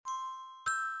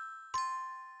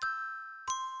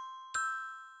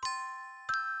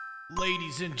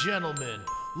Ladies and gentlemen,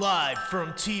 live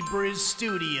from T-Briz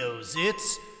Studios,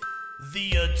 it's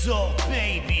the Adult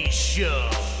Baby Show.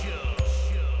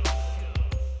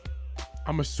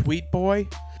 I'm a sweet boy.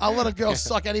 I'll let a girl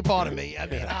suck any part of me. I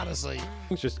mean, honestly.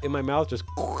 It's just in my mouth, just.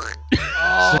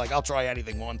 Oh, like, I'll try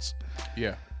anything once.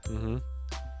 Yeah. Mm-hmm.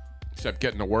 Except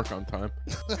getting to work on time.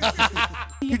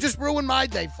 You just ruined my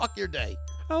day. Fuck your day.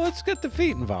 Oh, let's get the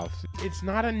feet involved. It's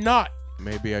not a nut.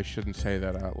 Maybe I shouldn't say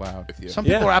that out loud with you. Some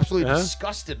people Yeah. are absolutely Uh-huh.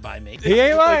 disgusted by me. He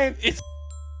ain't lying.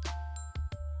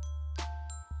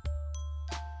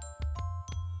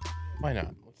 Why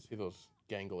not? Let's see those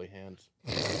gangly hands.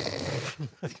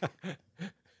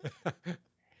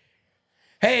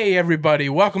 Hey, everybody.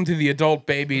 Welcome to the Adult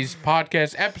Babies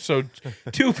Podcast, episode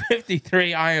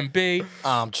 253. I am B.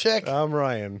 Chick. I'm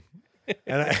Ryan.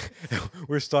 And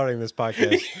we're starting this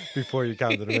podcast before you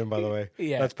counted them in, by the way.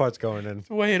 Yeah. That part's going in.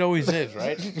 The way it always is,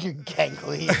 right?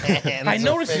 Gangly hands. I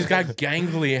noticed he's got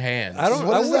gangly hands. I don't.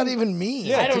 What does that wouldn't- even mean?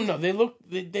 Yeah. I don't know.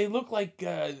 They look like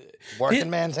Working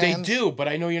man's hands? They do, but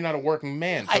I know you're not a working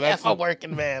man. So I that's am a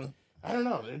working man. I don't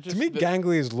know. They're just, To me,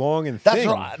 gangly is long and That's thin.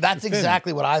 right. That's Thin.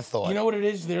 exactly what I thought. You know what it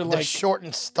is? They're They're like short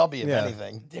and stubby, if Yeah.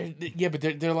 anything.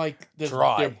 they're like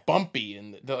Dry. They're bumpy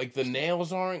and like the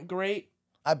nails aren't great.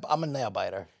 I'm a nail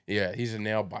biter. Yeah, he's a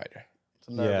nail biter. It's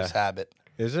a nervous habit.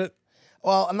 Is it?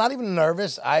 Well, I'm not even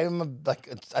nervous. I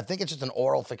think it's just an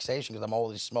oral fixation because I'm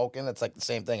always smoking. It's like the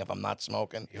same thing if I'm not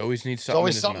smoking. He always needs There's something.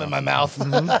 always something in my mouth.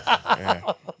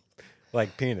 Yeah.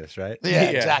 Like penis, right? Yeah, Yeah,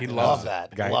 exactly. he Love loves that.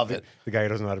 The guy, Love it. The guy who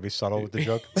doesn't know how to be subtle with the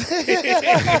joke.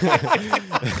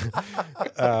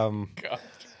 God.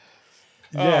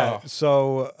 Yeah. Oh.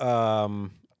 So,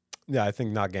 yeah, I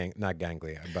think not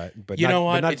gangly, but You not, know but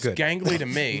what? not It's good. gangly to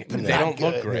me. They not don't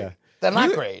look good. great. Yeah. They're not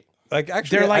You- great. Like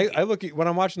actually, They're like- I look when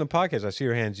I'm watching the podcast. I see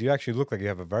your hands. You actually look like you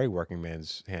have a very working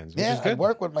man's hands, which is Yeah, I good.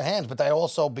 work with my hands, but I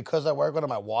also, because I work with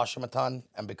them, I wash them a ton,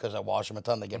 and because I wash them a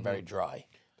ton, they get very dry.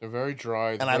 They're very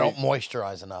dry. And I don't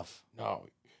moisturize enough. No.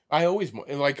 I always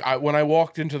when I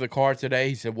walked into the car today,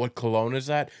 he said, "What cologne is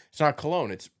that?" It's not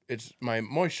cologne. It's my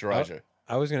moisturizer.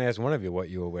 I was going to ask one of you what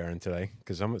you were wearing today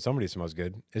because somebody smells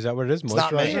good. Is that what it is? It's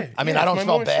not me. Moisturizer? I mean, Yeah, I don't it's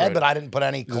my smell bad, moisturizer. but I didn't put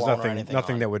any There's cologne or nothing, anything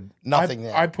nothing on. that would. Nothing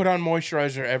there. I put on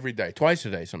moisturizer every day, twice a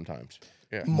day sometimes.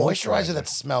 Yeah. Moisturizer that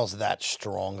smells that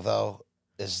strong, though,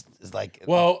 is like...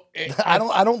 Well, I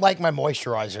don't like my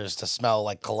moisturizers to smell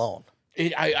like cologne.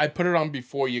 I put it on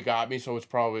before you got me, so it's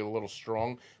probably a little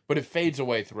strong, but it fades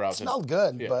away throughout. It smelled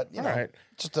good, Yeah. but, you know, All right.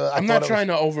 just I'm not trying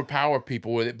to overpower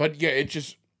people with it, but yeah, it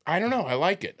just, I don't know. I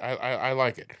like it. I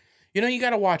like it. You know, you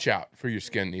got to watch out for your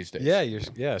skin these days.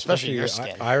 Yeah, Especially your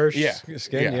skin. Irish Yeah.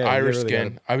 skin. Yeah, you Irish really skin.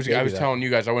 gotta I was baby that. telling you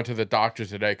guys, I went to the doctor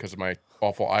today because of my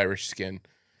awful Irish skin.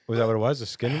 Was that what it was? A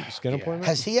skin appointment?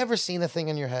 Has he ever seen a thing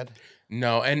in your head?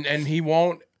 No, and he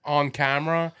won't on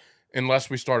camera unless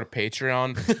we start a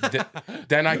Patreon.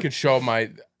 Then I could show I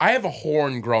have a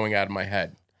horn growing out of my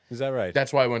head. Is that right?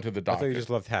 That's why I went to the I thought doctor. you just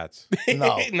loved hats.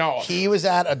 No. No. He was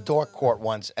at a dork court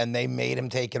once, and they made him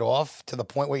take it off to the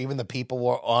point where even the people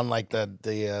were on like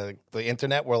the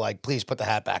internet were like, "Please put the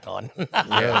hat back on."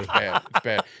 Yeah, it's bad. It's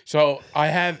bad. So I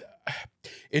have,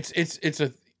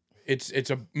 it's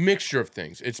a mixture of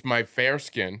things. It's my fair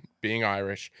skin, being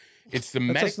Irish. It's the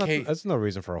medication. That's no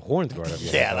reason for a horn to go out of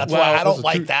your Yeah, head. that's Well, why I Those don't are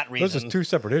like two- that Those reason. are two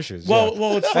separate issues. Well, yeah.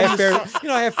 well, it's I from have the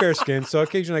fair, I have fair skin, so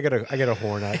occasionally I get a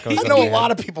horn out. I know a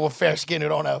lot of people with fair skin who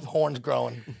don't have horns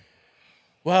growing.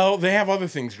 Well, they have other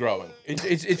things growing. It's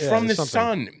Yeah, from the there's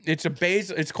sun. It's a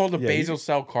basal. It's called a Yeah, basal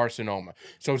cell carcinoma.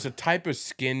 So it's a type of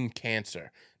skin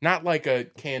cancer, not like a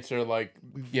cancer, like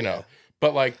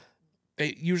but like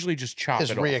they usually just chop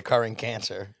His it off. reoccurring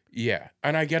cancer. Yeah,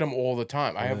 and I get them all the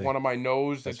time. I have Really? one on my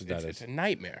nose. That's It's, what that it's is. a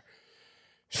nightmare.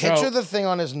 Picture So, the thing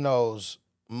on his nose,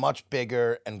 much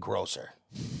bigger and grosser.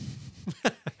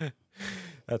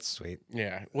 That's sweet.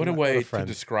 yeah. What a What way a to friend.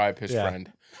 describe his Yeah.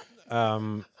 friend.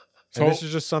 So this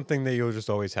is just something that you'll just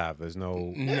always have. There's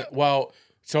no. Well,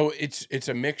 so it's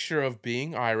a mixture of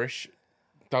being Irish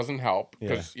doesn't help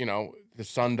because the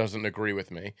sun doesn't agree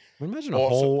with me. Imagine a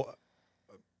Also- whole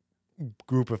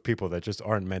group of people that just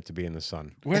aren't meant to be in the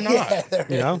sun. We're not. Yeah, there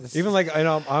You know, is. even like I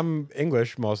know I'm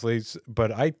English mostly,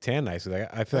 but I tan nicely.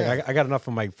 I feel like I got enough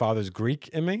of my father's Greek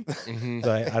in me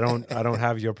that I don't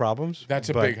have your problems. That's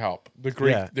a but- big help. The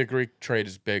Greek Yeah. the Greek trait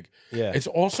is big. Yeah. It's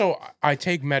also I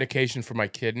take medication for my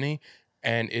kidney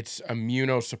and it's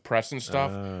immunosuppressant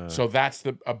stuff. So that's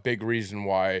a big reason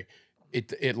why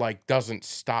it like doesn't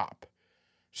stop.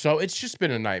 So it's just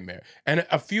been a nightmare. And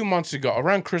a few months ago,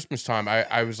 around Christmas time,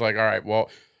 I was like, all right, well,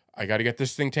 I got to get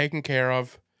this thing taken care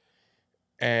of.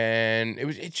 And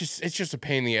it's just a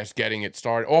pain in the ass getting it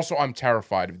started. Also, I'm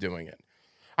terrified of doing it.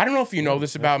 I don't know if you know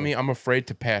this about me. I'm afraid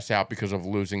to pass out because of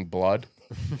losing blood.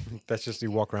 That's just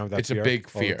you walk around with that It's fear a big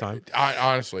all the fear. time?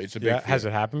 Honestly, it's a big fear. Has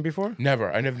it happened before?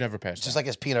 Never. I've never passed Just out. like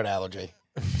his peanut allergy.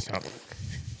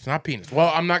 It's not penis.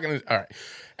 Well, I'm not gonna. All right.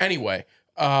 Anyway,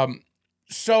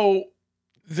 so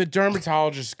the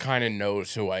dermatologist kind of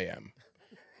knows who I am.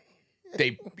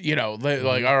 They,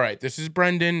 like, all right, this is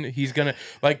Brendan. He's gonna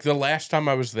like the last time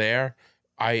I was there,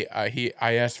 I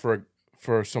asked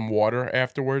for some water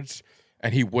afterwards,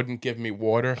 and he wouldn't give me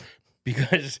water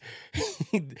because,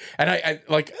 and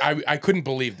I couldn't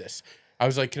believe this. I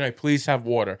was like, can I please have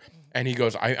water? And he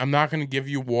goes, I'm not going to give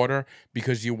you water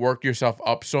because you worked yourself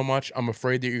up so much. I'm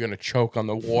afraid that you're going to choke on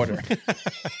the water.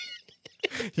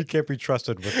 You can't be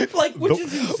trusted with Like, which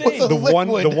is insane.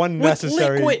 the one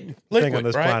necessary liquid, thing on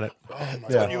this right? planet. Oh my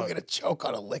Yeah. You were gonna choke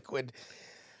on a liquid.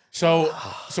 So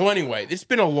anyway, it's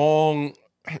been a long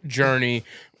journey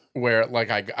where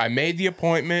like I made the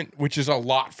appointment, which is a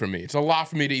lot for me. It's a lot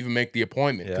for me to even make the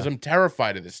appointment because I'm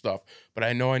terrified of this stuff, but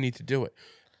I know I need to do it.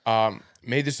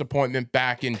 Made this appointment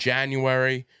back in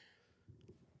January.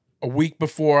 A week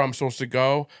before I'm supposed to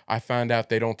go, I found out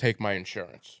they don't take my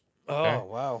insurance. Okay? Oh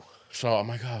wow. So I'm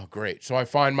like, oh, great. So I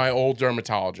find my old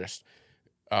dermatologist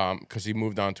because he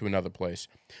moved on to another place.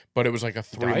 But it was like a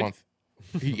 3-month.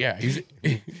 He's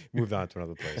Moved on to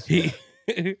another place.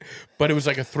 But it was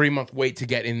like a 3-month wait to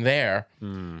get in there.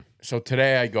 So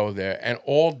today I go there, and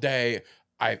all day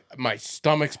my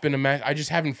stomach's been a mess. I just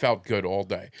haven't felt good all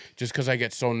day, just because I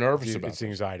get so nervous about It's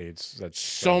anxiety. That's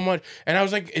so much. And I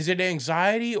was like, is it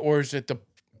anxiety or is it the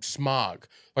smog?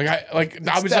 I was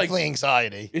Definitely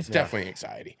anxiety. It's definitely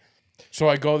anxiety. So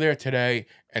I go there today,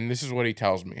 and this is what he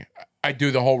tells me. I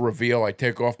do the whole reveal. I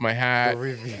take off my hat.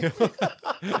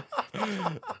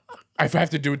 I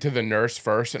have to do it to the nurse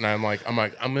first, and I'm like, I'm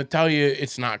gonna tell you,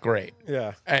 it's not great.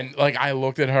 Yeah. And like, I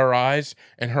looked at her eyes,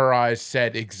 and her eyes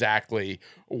said exactly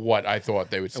what I thought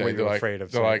they would say. what you were afraid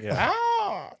of They're saying, like,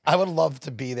 ah. I would love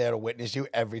to be there to witness you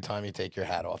every time you take your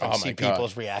hat off and Oh, see my God.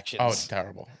 people's reactions. Oh, it's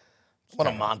terrible. What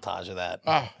a montage of that.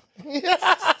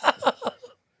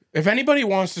 If anybody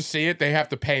wants to see it, they have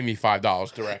to pay me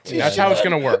 $5 directly. That's how it's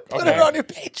gonna work. Put Okay? it on your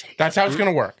page. That's how it's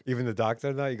gonna work. Even the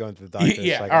doctor now? You go into the doctor.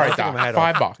 Yeah, it's like, all right, I'm taking doc, my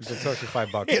hat off. $5. It's like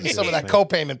 $5. Getting some of that Thing.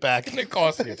 co-payment back. It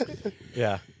costs you.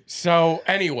 Yeah. So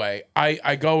anyway,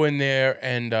 I go in there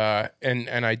and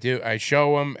I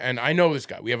show him, and I know this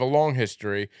guy. We have a long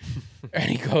history, and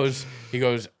he goes.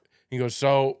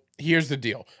 So here's the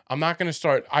deal. I'm not gonna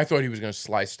start. I thought he was gonna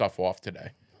slice stuff off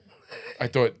today. I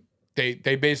thought they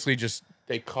basically just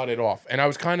they cut it off, and I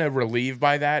was kind of relieved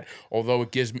by that, although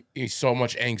it gives me so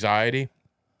much anxiety.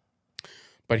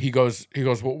 But he goes.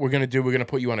 What we're gonna do? We're gonna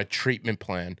put you on a treatment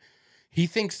plan. He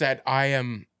thinks that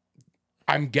I'm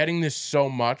getting this so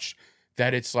much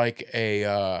that it's like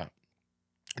a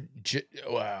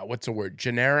what's the word?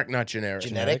 Generic, not generic.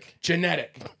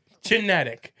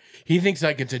 Genetic. He thinks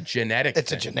like it's a genetic.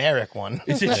 It's a thing. generic one.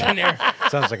 It's a generic.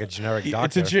 Sounds like a generic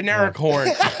doctor. It's a generic horn.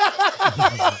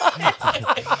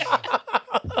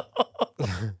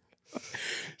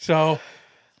 So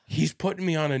he's putting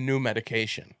me on a new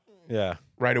medication. Yeah.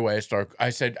 Right away, I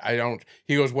said, I don't.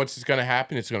 He goes, what's going to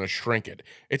happen? It's going to shrink it.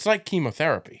 It's like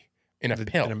chemotherapy in a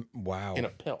pill. Wow. In a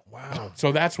pill. Wow.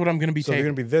 So that's what I'm going to be So taking.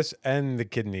 you're going to be this and the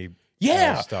kidney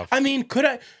stuff. I mean, could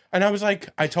I? And I was like,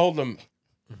 I told him,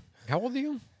 How old are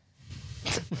you?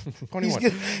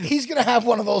 21. He's gonna have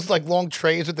one of those like long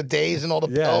trays with the days and all the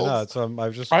Yeah, pills. no, it's, I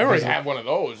was just. I already have one of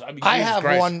those. I mean, I Jesus have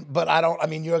Christ. one, but I don't. I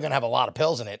mean, you're gonna have a lot of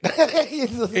pills in it.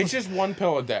 It's just one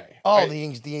pill a day.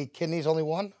 The kidney's only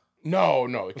one. No,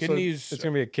 So kidneys. it's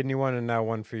going to be a kidney one and now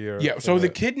one for your. Yeah, for so the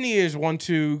kidney is 1,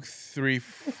 2, 3,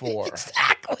 4,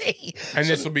 Exactly. and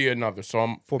this will be another. So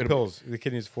I'm 4 it'll- pills. The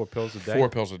kidney's 4 pills a day. 4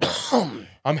 pills a day.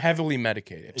 I'm heavily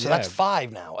medicated. So that's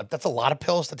 5 now. That's a lot of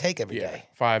pills to take every day.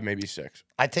 5, maybe 6.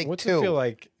 I take What's 2. it feel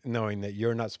like knowing that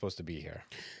you're not supposed to be here?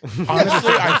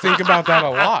 Honestly, I think about that a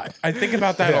lot.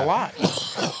 A lot.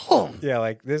 Yeah,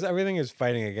 like everything is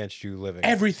fighting against you living.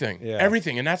 Everything, Yeah.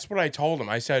 everything, and that's what I told him.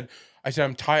 I said,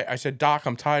 I'm tired. I said, Doc,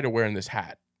 I'm tired of wearing this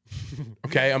hat.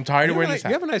 Okay, I'm tired of wearing this hat.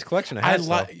 You have a nice collection of hats.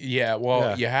 though. Yeah, well,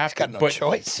 Yeah. you have got to, no but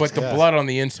choice. But the blood on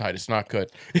the inside is not good.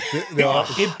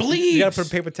 It bleeds. You got to put a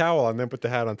paper towel on, then put the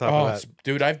hat on top Oh, of that.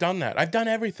 dude, I've done that. I've done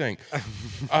everything.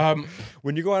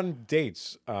 When you go on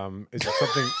dates, is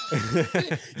it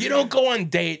something? You don't go on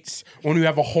dates when you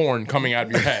have a horn coming out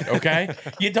of your head. Okay,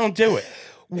 you don't do it.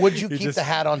 Would you keep the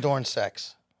hat on during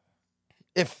sex?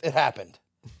 If it happened.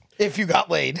 If you got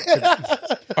laid.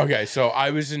 Okay, so I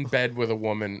was in bed with a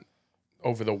woman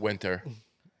over the winter,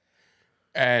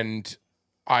 and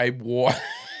I wore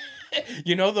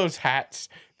You know those hats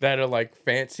that are like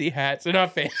fancy hats? They're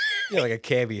not fancy. Yeah, like a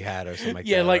cabbie hat or something like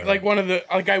Yeah, that. like one of the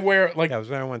I wear like Yeah, I was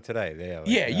wearing one today.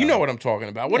 yeah, you know what I'm talking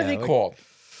about. What are they called?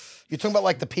 You're talking about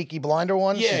like the Peaky Blinder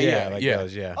ones? Yeah.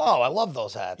 those, yeah. Oh, I love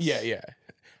those hats. Yeah.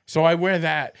 So I wear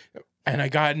that, and I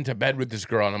got into bed with this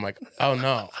girl, and I'm like, oh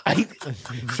no.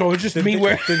 So it's just me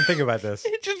wearing. Didn't think about this.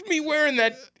 It's just me wearing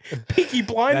that Peaky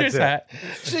Blinders hat.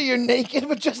 So you're naked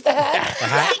with just a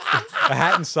hat? A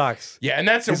hat and socks. Yeah, and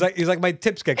that's He's like my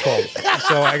tips get cold,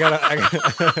 so I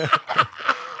gotta.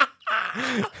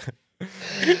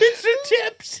 it's the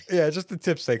tips. Yeah, just the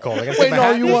tips they call. I gotta Wait, put my no,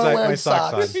 hat you and weren't my wearing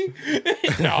socks socks.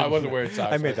 on. No, I wasn't wearing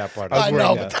socks. I made that part. I was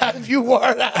know, wearing but if you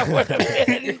were, that would have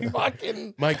been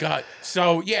fucking. My God.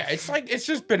 So yeah, it's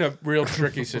just been a real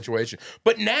tricky situation.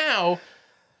 But now,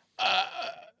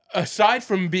 aside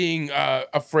from being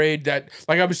afraid that,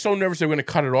 like, I was so nervous they were going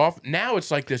to cut it off. Now it's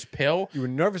like this pill. You were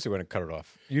nervous you were going to cut it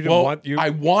off. You didn't want you. I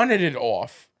wanted it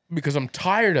off because I'm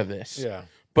tired of this. Yeah.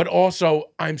 But also,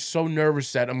 I'm so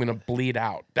nervous that I'm going to bleed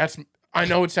out. I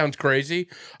know it sounds crazy.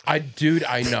 Dude,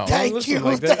 I know. Thank listen, you,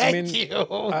 like that, thank you.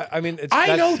 I mean, I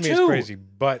that know to me is too. crazy.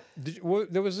 But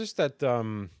there was just that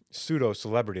pseudo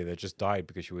celebrity that just died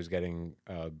because she was getting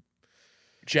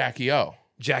Jackie O.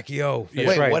 Jackie O. That's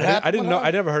Wait, right. what happened I didn't with know. her?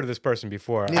 I never heard of this person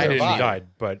before. Neither I have didn't I. she died,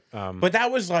 but But that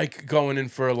was like going in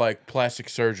for like plastic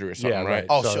surgery or something, Yeah, right? right.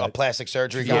 Oh, So so a that- plastic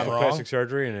surgery yeah, gone wrong? plastic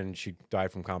surgery, and then she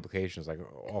died from complications. Like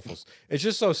awful. It's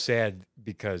just so sad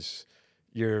because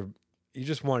you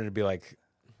just wanted to be like,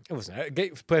 hey, listen,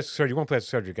 get plastic surgery. You want plastic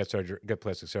surgery? Get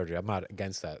plastic surgery. I'm not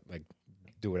against that. Like,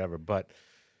 do whatever, but.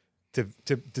 To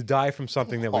die from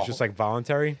something that was just like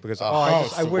voluntary because it's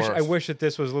I the wish worst. that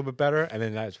this was a little bit better, and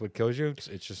then that's what kills you. It's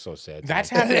just so sad. That's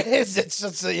It happened. is. It's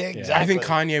just, yeah, exactly. I think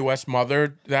Kanye West's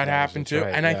mother that happened that's to,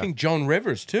 right, and I yeah. think Joan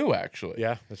Rivers too. Actually,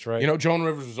 Yeah, that's right. You know, Joan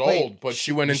Rivers was Wait, old, but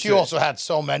she went into. She also had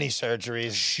so many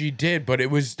surgeries. She did, but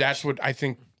that's what I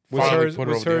think. was finally hers put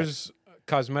her was over the edge. hers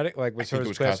cosmetic? Like was think it hers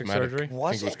was plastic cosmetic. surgery?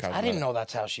 Was it was it? I cosmetic. didn't know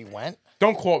that's how she went.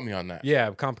 Don't quote me on that.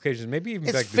 Yeah, complications. Maybe even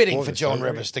It's like fitting before for the Joan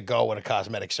surgery. Rivers to go with a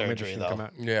cosmetic Maybe surgery, she though. can come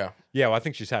out. Yeah. Yeah, well, I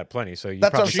think she's had plenty. So you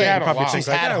That's what I'm probably, saying. had a probably lot. think She's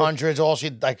like, had oh,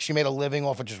 hundreds. She made a living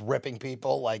off of just ripping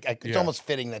people. Like it's Yeah. almost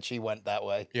fitting that she went that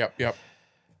way. Yep.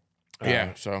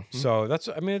 Yeah. So. So that's.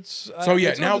 I mean, it's. So yeah.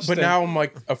 it's Now, but understand- now I'm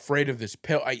like afraid of this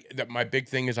pill. That my big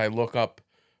thing is I look up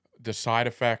the side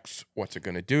effects. What's it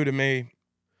going to do to me?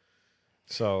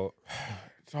 So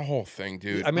It's a whole thing,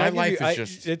 dude. I mean, my I give life you-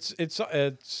 is just.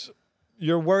 it's.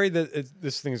 You're worried that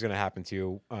this thing is going to happen to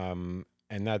you, and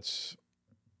that's,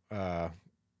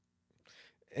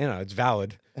 it's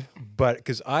valid. But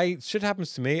because shit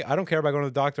happens to me, I don't care about going to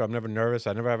the doctor. I'm never nervous.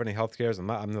 I never have any health cares.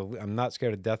 I'm not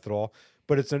scared of death at all.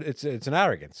 But it's an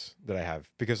arrogance that I have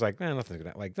because like nothing's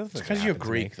gonna It's 'cause you're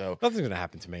Greek, though. Nothing's gonna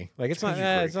happen to me. Like it's not.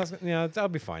 you're It's not. I'll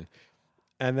be fine.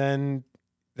 And then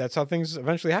that's how things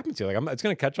eventually happen to you. Like it's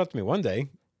gonna catch up to me one day.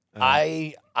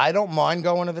 I don't mind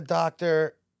going to the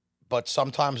doctor, but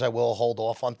sometimes I will hold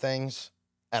off on things,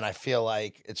 and I feel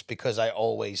like it's because I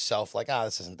always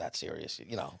this isn't that serious,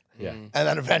 you know. Yeah. And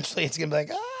then eventually it's gonna be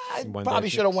like, I One probably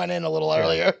day- should have went in a little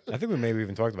earlier. I think we maybe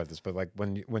even talked about this, but like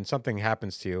when something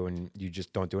happens to you and you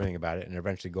just don't do anything about it and it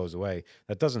eventually goes away,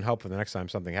 that doesn't help for the next time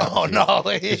something happens. Oh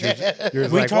to you. no! You're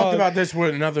We like, talked well, about this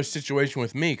with another situation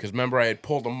with me because remember I had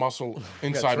pulled a muscle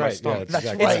inside my right, yeah, stomach. that's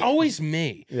exactly It's right. always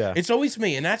me. Yeah. It's always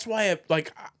me, and that's why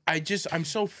I'm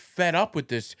so fed up with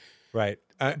this right.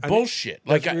 bullshit.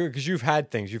 Like because you've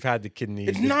had things, you've had the kidney.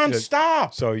 it's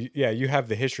nonstop. So yeah, you have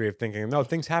the history of thinking, no,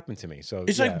 things happen to me. So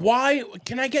It's yeah. like, why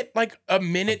can I get like a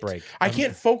minute? break. I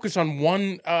can't focus on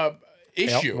one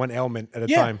issue. One ailment at a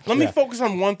yeah, time. let me focus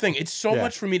on one thing. It's so Yeah.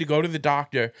 much for me to go to the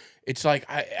doctor. It's like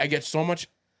I get so much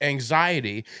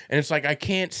anxiety, and it's like I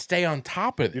can't stay on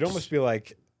top of it. You'd almost be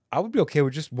like, I would be okay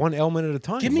with just one ailment at a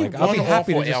time. Give me like, I'll one be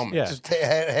happy awful to just, ailment. Yeah. Just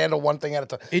handle one thing at a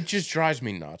time. It just drives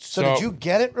me nuts. So did you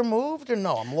get it removed or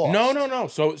no? I'm lost. No.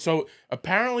 So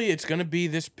apparently it's gonna be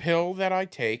this pill that I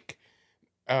take,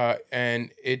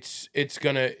 and it's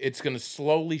gonna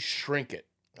slowly shrink it.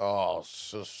 Oh,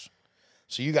 so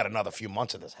you got another few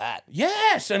months of this hat.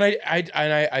 Yes, and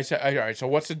I said, all right. So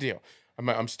what's the deal?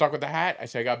 I'm stuck with the hat. I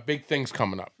say I got big things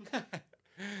coming up,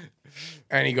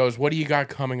 and he goes, "What do you got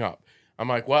coming up?" I'm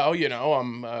like, "Well,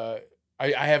 I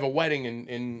have a wedding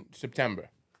in September.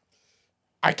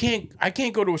 I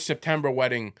can't go to a September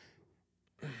wedding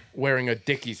wearing a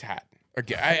Dickies hat.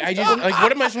 Okay, I just like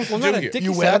what am I supposed to do here?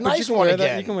 You wear a nice one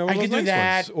again. You can wear one I of can those do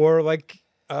nice that. ones. Or like,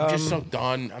 I'm just so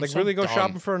done. I'm like so really go done.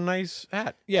 shopping for a nice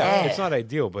hat. Yeah, Oh. it's not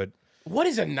ideal, but What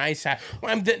is a nice hat?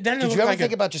 Well, then it Did looks you ever like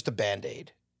think about just a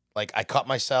Band-Aid? Like I cut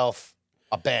myself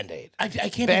A Band-Aid. I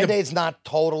can't. Band-Aid's not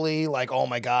totally like, oh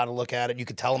my God, look at it. You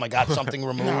could tell them I got something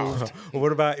removed. Well,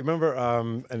 what about, you remember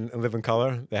in Live in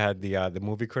Color, they had the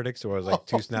movie critics, or it was like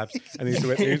two snaps, and they used to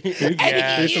wear,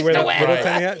 they used to wear that little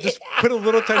tiny hat. Just put a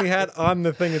little tiny hat on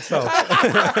the thing itself.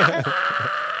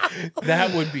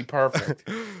 That would be perfect.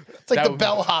 It's like the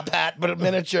bellhop hat, but a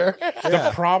miniature.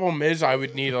 The problem is I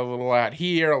would need a little hat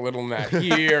here, a little hat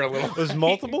here, a little. There's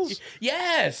multiples?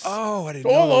 Yes. Oh, I didn't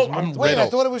know those multiples. Wait, I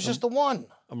thought it was just the one.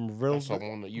 I'm riddled. That's the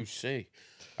one that you see.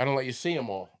 I don't let you see them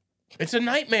all. It's a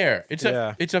nightmare. It's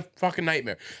a fucking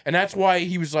nightmare. And that's why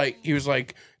he was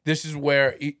like, this is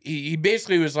where he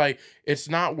basically was like, it's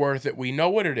not worth it. We know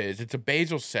what it is. It's a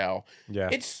basal cell. Yeah.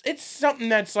 It's something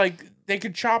that's like, they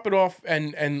could chop it off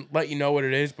and let you know what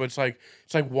it is, but it's like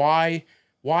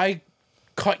why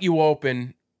cut you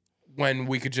open when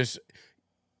we could just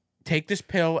take this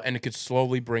pill and it could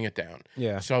slowly bring it down.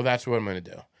 Yeah. So that's what I'm gonna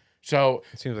do. So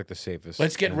it seems like the safest.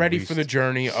 let's get ready for the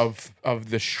journey of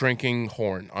the shrinking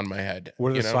horn on my head.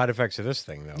 What are the side effects of this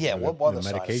thing, though? Yeah, what are the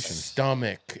medication?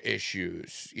 Stomach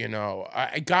issues,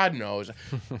 God knows.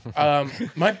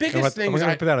 My biggest thing is I'm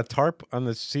gonna put down a tarp on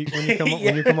the seat when you come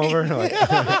when you come over. Like,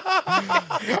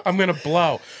 I'm gonna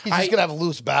blow. He's just gonna have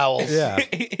loose bowels. yeah.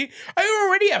 I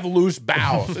already have loose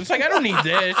bowels. It's like I don't need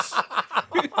this.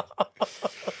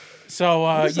 So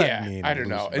that mean, I don't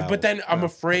know. loose But then bowels? I'm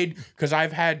afraid because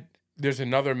there's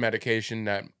another medication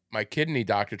that my kidney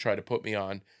doctor tried to put me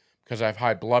on because I have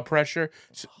high blood pressure.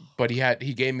 But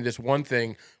he gave me this one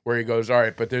thing where he goes, all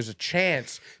right, but there's a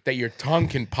chance that your tongue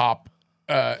can pop.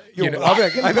 I'm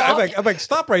like,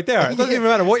 stop right there. It doesn't even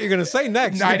matter what you're gonna say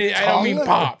next. No, I don't mean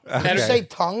pop. Did you say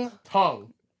tongue?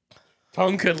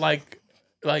 Tongue could like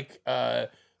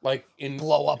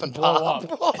Blow up and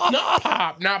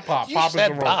pop. Not pop. You Pop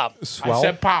said is the wrong. pop. Swell? I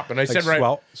said pop, and I said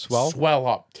right. Swell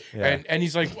up. Yeah. And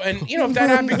he's like, and if that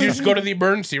happens, you just go to the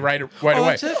emergency right away.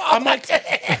 That's it? I'm like,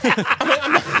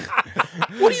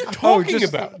 what are you talking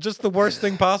about? Just the worst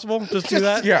thing possible? Just do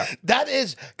that? Yeah. That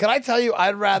is, can I tell you,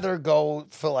 I'd rather go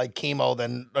for like chemo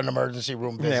than an emergency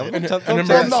room visit.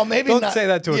 Don't maybe don't not. say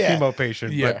that to a Yeah. chemo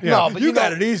patient. Yeah. But, No, but you you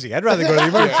got know- it easy. I'd rather go to the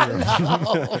emergency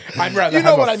room. I'd rather You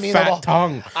know have what a I mean? fat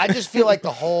tongue. I just feel like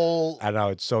the whole, I know,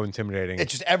 it's so intimidating.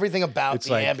 it's just everything about It's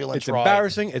the like, ambulance it's ride.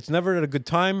 embarrassing. It's never at a good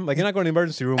time. Like, you're not going to the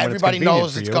emergency room Everybody when it's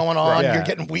knows it's convenient for going you. on. Yeah. You're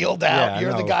getting wheeled out. Yeah, I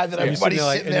You're the know. guy that And you're everybody's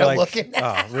like- sitting and there you're like, looking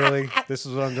at. Oh, really? This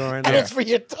is what I'm doing right And now? it's for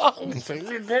your tongue.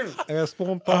 I got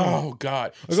swollen tongue. Oh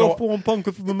God. I got swollen tongue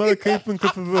because of the medication,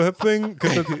 because of the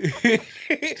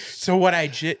thing. So what I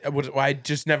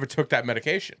just never took that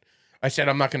medication. I said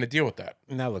I'm not going to deal with that.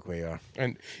 Now look where you are.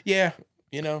 And yeah,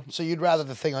 So you'd rather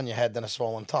the thing on your head than a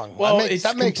swollen tongue. well, that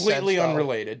makes completely sense, though.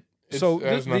 unrelated. So it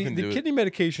has nothing to do the with kidney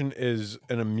medication is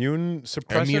an immune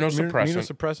suppressant.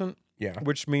 Immunosuppressant. Yeah.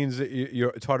 Which means that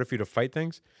it's harder for you to fight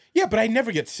things. Yeah, but I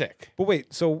never get sick. But wait,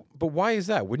 but why is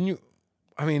that? Wouldn't you?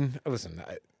 I mean, listen.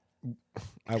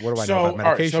 What do I So, know about all right,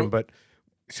 medication? so- but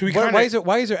So we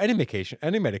why is there any medication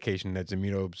that's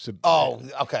immunosuppressant? Oh,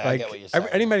 okay. I get what you're saying.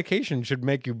 Any medication should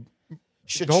make you.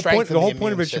 Should The whole strengthen point the of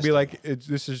it immune should be system. like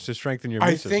this is to strengthen your immune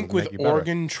I system. think to with make you better.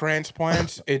 organ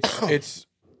transplants, it's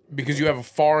because you have a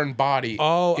foreign body.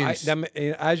 Oh,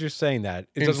 as you're saying that,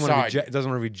 it doesn't want to inside. reject. It doesn't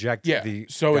want to reject Yeah. the.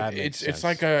 So that makes it's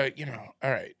sense. like all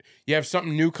right. You have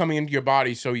something new coming into your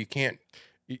body, so you can't.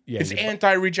 Yeah, It's your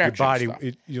anti-rejection. body. stuff.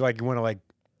 You want to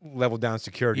level down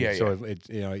security. Yeah, so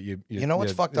yeah. You know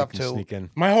what's fucked up, can too? Sneak in.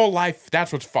 My whole life,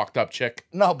 that's what's fucked up, chick.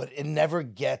 No, but it never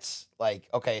gets like,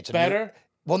 okay, it's a Better?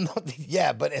 Well, no,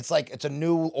 yeah, but it's like it's a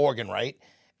new organ, right?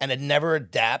 And it never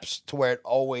adapts to where it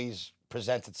always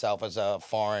presents itself as a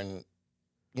foreign.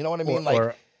 You know what I mean?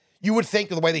 You would think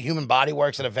the way the human body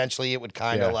works, that eventually it would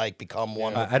kind of Yeah. like become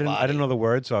one. With I the didn't know body. the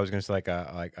word, so I was going to say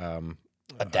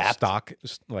Adapt?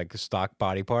 a stock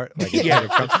body part. Like Yeah. it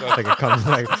comes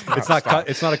like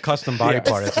it's not a custom body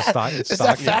part. It's a stock. It's Is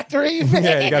stock. that factory?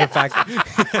 Yeah, you got a fact.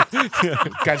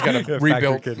 Guy's got a Factory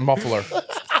rebuilt kid. muffler,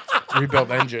 rebuilt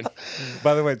engine.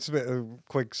 By the way, it's a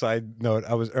quick side note.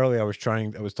 I was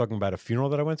talking about a funeral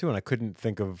that I went to, and I couldn't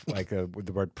think of with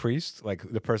the word priest, like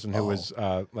the person who was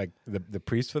like the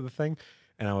priest for the thing,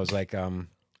 and I was like,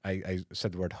 I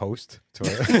said the word host to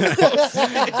her.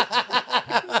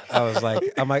 I was like,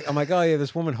 I'm like, oh yeah,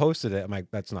 this woman hosted it. I'm like,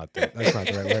 that's not the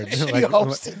right word. She Like,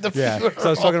 hosted the yeah. funeral. So I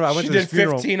was talking about. I went She to this did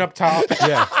funeral. 15 up top.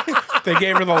 Yeah. They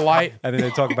gave her the light. And then they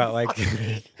talk about like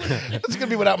It's gonna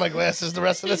be without my glasses the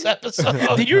rest of this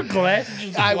episode. Did your glasses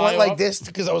just I fly went like off? this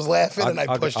because I was laughing and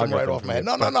I pushed I'll them get right them off for my you, head.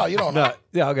 No, but- you don't. no,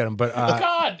 yeah, I'll get them. But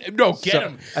God, no, get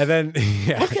him. and then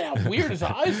Look at how weird his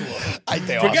eyes look.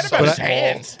 They Forget are about so his small.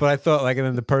 hands. But I thought like, and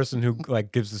then the person who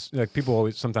like gives this, like people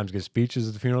always sometimes give speeches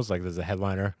at the funerals. Like there's a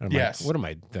headliner. And I'm Yes. like, what am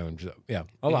I doing? Yeah.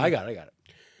 Oh, I got it.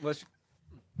 Let's-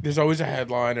 There's always a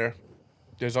headliner.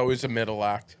 There's always a middle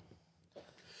act.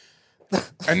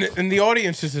 And the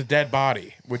audience is a dead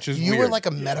body, which is You weird. were like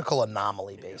a medical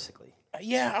anomaly, basically.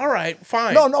 Yeah, all right,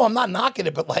 fine. No, I'm not knocking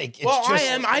it, but like, it's Well, just. I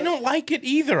am. I don't like it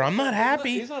either. I'm not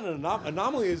happy. He's not an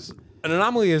anomaly. An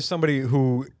anomaly is somebody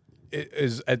who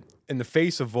is in the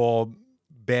face of all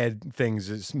bad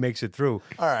things makes it through.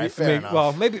 All right, fair enough.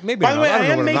 Well, maybe. By the way, I don't I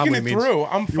know am what making anomaly it means. through.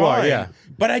 I'm fine. You are, yeah.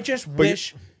 But I just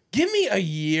wish. Give me a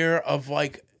year of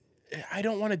like. I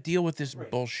don't want to deal with this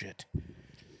bullshit.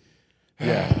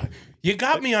 Yeah. You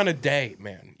got me on a day,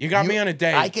 man. You got me on a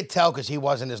day. I could tell because he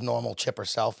wasn't his normal chipper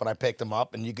self when I picked him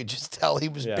up, and you could just tell he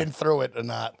was been through it a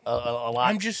lot.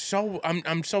 I'm just so.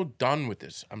 I'm so done with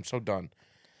this. I'm so done.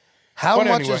 How But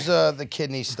much anyway. does the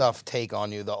kidney stuff take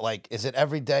on you though? Like, is it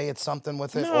every day? It's something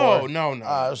with it? No, or, no.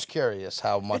 I was curious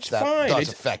how much It's that fine. does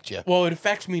It's- affect you. Well, it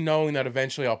affects me knowing that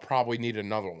eventually I'll probably need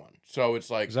another one. So it's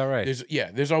like, Is that right?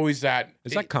 There's always that.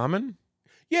 Is that common?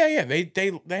 Yeah.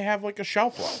 They have like a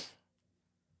shelf life.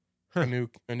 A new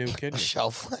kidney.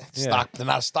 Shelf Yeah. stock. They're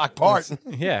not a stock part.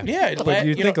 Yeah. Yeah, But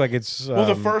you think know, like it's well,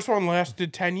 the first one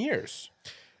lasted 10 years.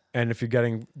 and if you're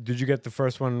getting, did you get the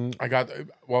first one? I got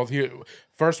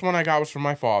first one I got was from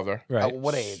my father. Right.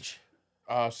 What age?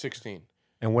 16.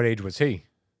 And what age was he?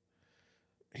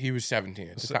 He was 17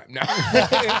 at the time. No.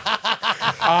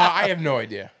 I have no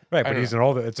idea. Right, I but don't he's know. an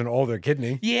older. It's an older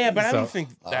kidney. Yeah, but I So- don't think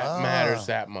that matters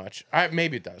that much.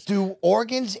 Maybe it does. Do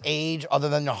organs age other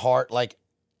than the heart, like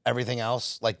everything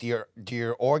else? Like, do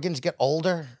your organs get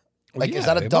older? Like, yeah, is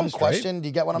that a they dumb must, right? question? Do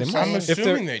you get what I'm They saying? I'm If they're-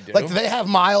 assuming they do. Like, do they have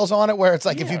miles on it where it's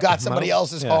like if you got somebody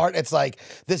miles, else's yeah. heart, it's like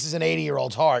this is an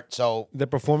 80-year-old's heart. So, They're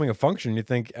performing a function. You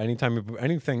think anytime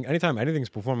anything's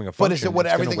performing a function. but is it with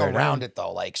it's gonna everything wear down. around it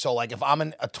though? Like, so like if I'm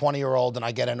a 20-year-old and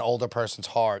I get an older person's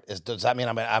heart, does that mean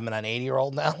I'm an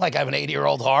 80-year-old now? Like I have an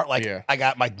 80-year-old heart? Like Yeah. I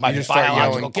got my You just start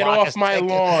biological yelling, "Get clock off is my ticking."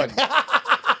 lawn!"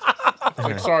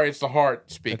 Like, sorry, it's the heart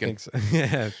I speaking. think so.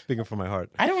 Yeah, speaking from my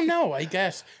heart. I don't know. I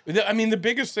guess. I mean, the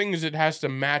biggest thing is it has to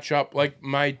match up. Like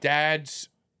my dad's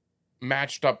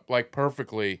matched up like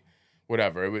perfectly.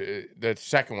 Whatever. The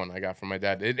second one I got from my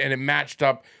dad, and it matched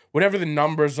up. Whatever the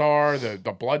numbers are, the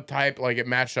blood type, like it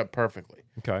matched up perfectly.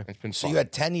 Okay. It's been So fun. you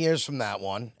had 10 years from that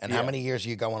one, and how Yeah. many years are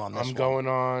you going on this I'm one? going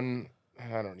on.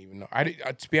 I don't even know.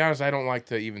 To be honest, I don't like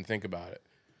to even think about it.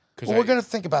 Well, we're gonna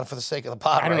think about it for the sake of the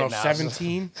pod. I don't right know. now.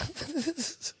 17,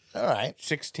 All right.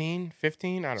 16,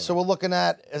 15. I don't know. So we're looking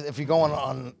at if you're going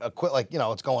on a quick, like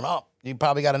it's going up. You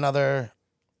probably got another.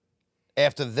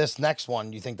 After this next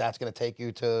one, you think that's going to take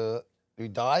you to you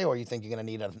die, or you think you're going to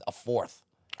need a fourth?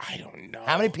 I don't know.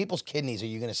 How many people's kidneys are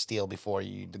you going to steal before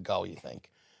you go? You think?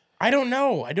 I don't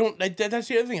know. I don't. That's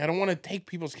the other thing. I don't want to take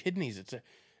people's kidneys.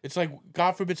 It's like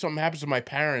God forbid something happens to my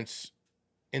parents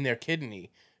in their kidney,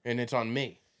 and it's on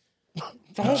me. It's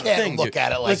the whole Can't thing. look dude.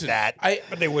 at it like Listen, that.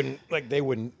 But they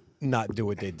wouldn't not do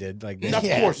what they did. Like Of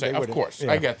Yeah, course, they of wouldn't- course,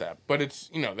 yeah. I get that. But it's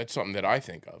that's something that I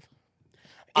think of.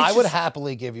 I would just-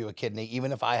 happily give you a kidney,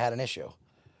 even if I had an issue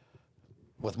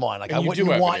with mine. Like And I you wouldn't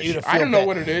do have an want you to issue. feel. I don't know bad.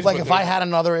 what it is, Like but if I there's- had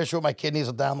another issue with my kidneys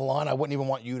down the line, I wouldn't even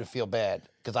want you to feel bad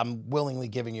because I'm willingly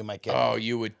giving you my kidney. Oh,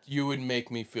 you would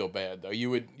make me feel bad though. You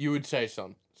would say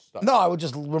some stuff. No, I would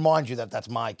just remind you that that's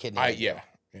my kidney. Yeah.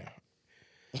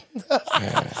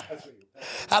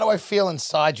 How do I feel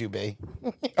inside you, B?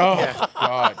 Oh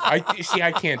God,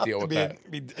 I can't deal with that.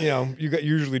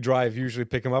 You usually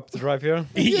pick him up to drive here.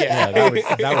 Yeah.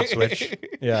 that would switch.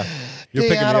 Yeah, you're B,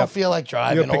 picking I me don't up. feel like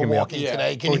driving You're or picking me up. walking Yeah,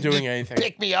 today. Can or you doing just anything.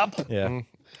 pick me up? Yeah,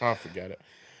 I'll forget it.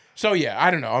 So yeah,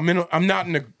 I don't know. I'm not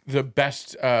in the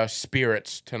best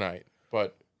spirits tonight,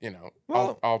 but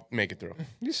I'll make it through.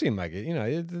 you seem like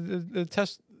it. The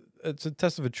test. It's a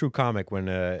test of a true comic when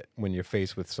you're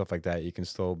faced with stuff like that. You can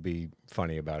still be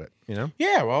funny about it.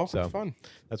 Yeah, well, So- it's fun.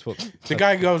 That's what The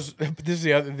guy goes. This is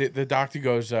the other. The doctor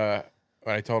goes. When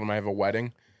I told him I have a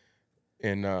wedding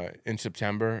in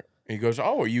September, he goes,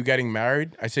 "Oh, are you getting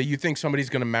married?" I say, "You think somebody's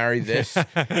gonna marry this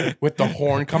with the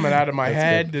horn coming out of my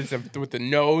head, with the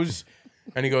nose?"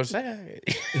 And he goes,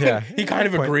 Yeah. He kind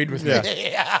of agreed with me.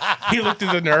 Yeah. He looked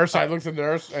at the nurse. I looked at the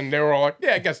nurse, and they were all like,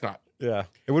 "Yeah, I guess not." Yeah,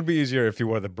 it would be easier if you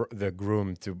were the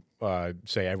groom to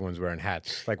say everyone's wearing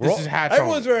hats. Like This is hats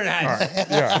everyone's only. wearing hats.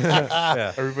 Yeah,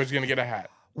 Yeah. everybody's gonna get a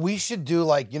hat. We should do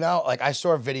like I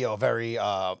saw a video, a very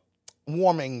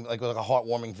warming, like a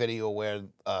heartwarming video where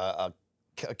a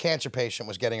cancer patient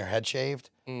was getting her head shaved,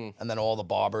 and then all the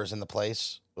barbers in the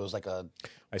place. It was like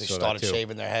they started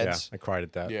shaving their heads. Yeah, I cried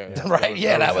at that. Yeah. Right.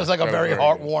 That was like a very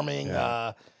heartwarming.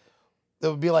 Yeah. It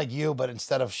would be like you, but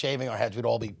instead of shaving our heads, we'd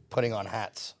all be putting on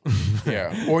hats.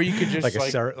 Yeah, or you could just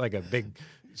like a big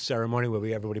ceremony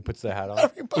where everybody puts their hat on.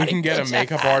 You can get a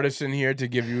makeup artist in here to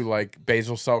give you like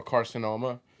basal cell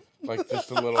carcinoma, like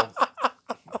just a little,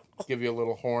 give you a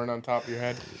little horn on top of your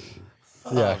head.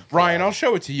 Yeah, Ryan, I'll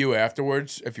show it to you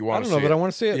afterwards if you want to see it. I don't know, but I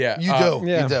want to see it. Yeah, you do.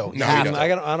 Yeah. You do. No, I don't.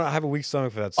 I don't have a weak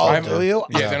stomach for that Oh, stuff. do you?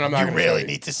 Yeah, then I'm not. You really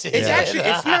need to see it. It's actually,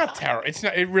 it's not terrible. It's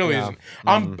not. It really isn't.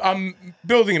 I'm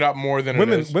building it up more than it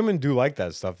is. Women do like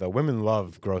that stuff though. Women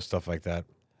love gross stuff like that.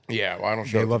 Yeah, well, I don't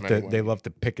show it to many women. They love to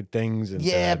pick at things.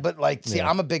 And, but like, see,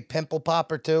 I'm a big pimple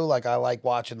popper too. Like, I like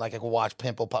watching. Like, I can watch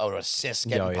pimple pop or a cyst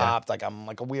getting popped. Like, I'm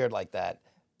like a weird like that.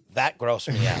 That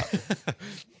grossed me out.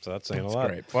 So that's saying a lot.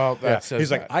 Great. Well,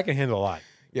 he's like, I can handle a lot.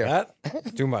 Yeah,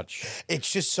 that too much. It's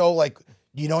just so like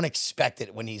you don't expect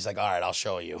it when he's like, all right, I'll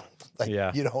show you. Like,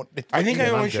 you don't. I think I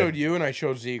only showed you and I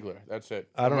showed Ziegler. That's it.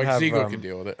 I don't have Ziegler could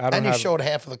deal with it. And you showed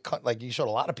half of the like you showed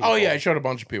a lot of people. Oh yeah, I showed a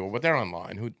bunch of people, but they're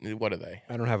online. What are they?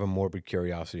 I don't have a morbid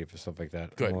curiosity for stuff like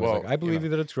that. Good. Well, like, I believe you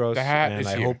that it's gross. The hat and is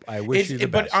I here. hope. I wish you the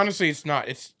but best. honestly, it's not.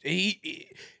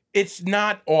 It's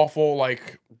not awful.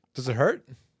 Like, does it hurt?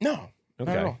 No.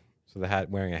 Okay. Not at all. So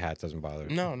wearing a hat doesn't bother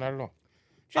you. No, not at all.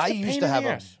 I used to have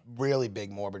a really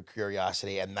big morbid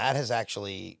curiosity, and that has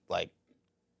actually like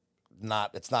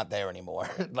it's not there anymore.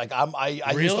 Like I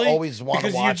really? used to always want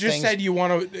to watch because you just things. said you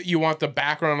want the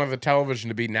background of the television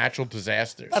to be natural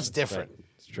disasters. That's different.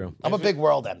 It's true. I'm a big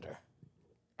world ender.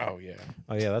 Oh yeah.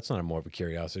 Oh yeah, that's not a morbid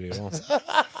curiosity at all.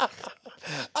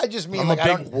 I just mean I'm like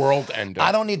a big world ender.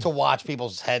 I don't need to watch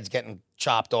people's heads getting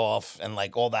chopped off and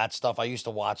like all that stuff. I used to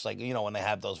watch like when they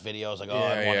have those videos like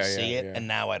I want to see it, and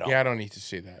now I don't. Yeah, I don't need to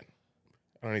see that.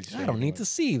 I don't need to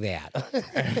see that.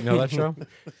 You know that show?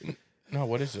 No,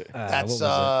 what is it? That's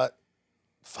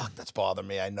fuck. That's bothering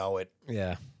me. I know it.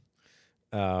 Yeah.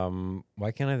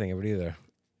 Why can't I think of it either?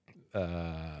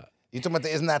 You talking about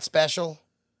Isn't That Special?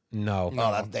 No.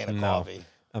 Oh, that's Dana Carvey.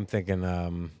 I'm thinking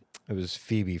it was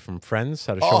Phoebe from Friends,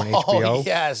 had a show on HBO. Oh,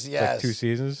 yes. Like 2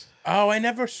 seasons. Oh, I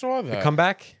never saw that. The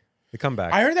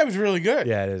Comeback. I heard that was really good.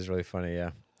 Yeah, it is really funny,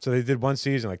 yeah. So they did one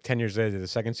season, like 10 years later, the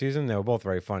second season. They were both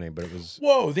very funny, but it was...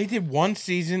 Whoa, they did one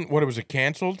season. What, was it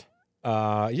canceled?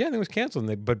 Yeah, and it was canceled.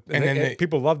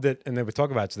 People loved it, and they would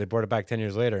talk about it, so they brought it back 10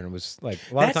 years later, and it was like...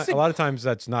 A lot of times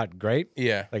that's not great.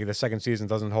 Yeah. Like the second season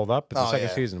doesn't hold up, but the second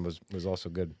season was also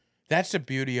good. That's the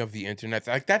beauty of the internet.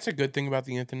 Like, that's a good thing about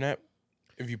the internet.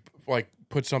 If you, like,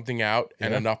 put something out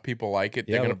and enough people like it,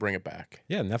 they're going to bring it back.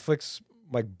 Yeah, Netflix...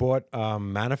 bought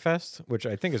Manifest, which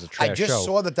I think is a trash show. I just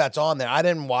saw that's on there. I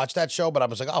didn't watch that show, but I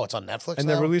was like, oh, it's on Netflix and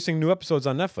now? they're releasing new episodes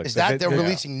on Netflix. Is that they're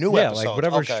releasing new episodes?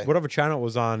 Yeah, like whatever channel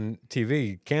was on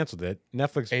TV canceled it.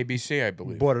 Netflix, ABC, I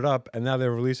believe, bought it up, and now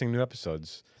they're releasing new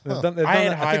episodes. I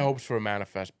had high hopes for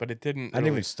Manifest, but it didn't. I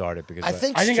didn't even start it because I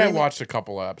think I watched a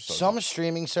couple of episodes. Some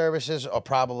streaming services are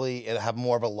probably have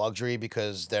more of a luxury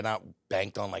because they're not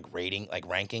banked on like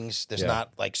rankings. There's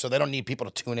not like so they don't need people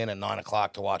to tune in at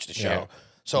 9:00 to watch the show. Yeah.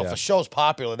 So if a show's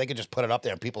popular, they can just put it up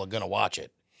there and people are gonna watch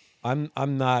it.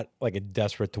 I'm not like a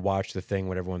desperate to watch the thing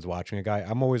when everyone's watching a guy.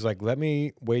 I'm always like, let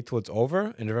me wait till it's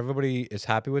over, and if everybody is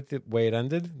happy with the way it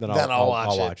ended, then I'll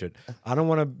watch it. I don't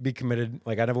want to be committed.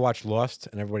 Like I never watched Lost,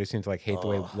 and everybody seemed to like hate the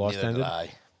way Lost ended.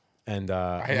 And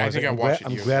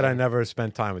I'm glad I never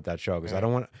spent time with that show because I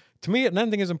don't want. To me, an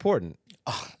ending is important.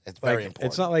 It's very important.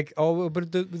 It's not like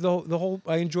but the whole.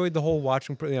 I enjoyed the whole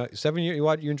watching. 7 years.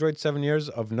 You enjoyed 7 years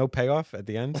of no payoff at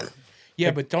the end.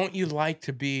 Yeah, but don't you like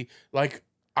to be like?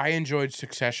 I enjoyed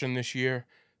Succession this year.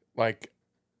 Like,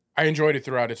 I enjoyed it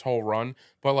throughout its whole run.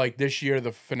 But like this year,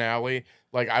 the finale,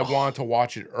 like I wanted to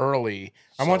watch it early.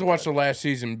 I wanted to watch the last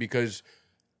season because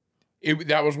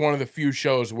that was one of the few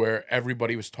shows where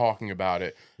everybody was talking about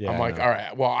it. Yeah, I'm like, all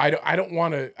right, well, I don't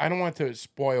want to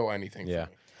spoil anything. Yeah.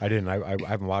 For me. I didn't. I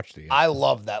haven't watched it yet. I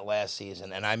loved that last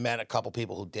season, and I met a couple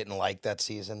people who didn't like that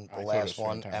season, the last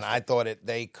one, and I thought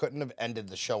they couldn't have ended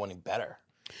the show any better,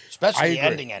 especially the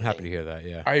ending. I'm happy to hear that.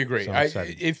 Yeah, I agree. So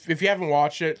if you haven't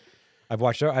watched it, I've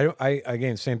watched it. I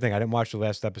again same thing. I didn't watch the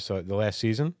last episode, the last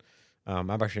season. I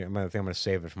think I'm gonna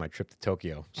save it for my trip to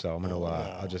Tokyo. So I'm gonna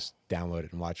I'll just download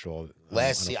it and watch it all.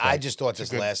 I just thought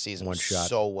this last season was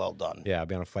so well done. Yeah, I'll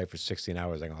be on a flight for 16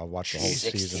 hours. I'll watch the whole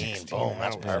season. Boom,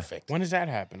 that's perfect. When is that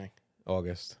happening?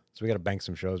 August. So we got to bank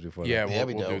some shows before. Yeah, that.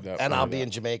 we we'll do. do that. And I'll be in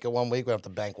Jamaica 1 week. We'll have to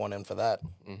bank one in for that.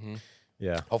 Mm-hmm.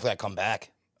 Yeah. Hopefully, I come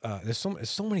back. There's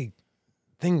so many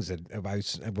things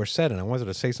that were said, and I wanted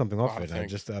to say something off it.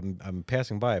 And I'm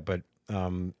passing by it, but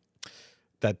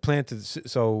that planted.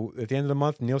 So at the end of the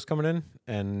month, Neil's coming in,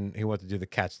 and he wanted to do the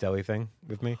Cat's Deli thing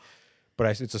with me.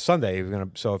 But it's a Sunday. We're gonna.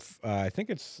 So if, I think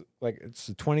it's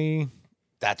the 20.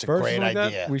 That's a great idea.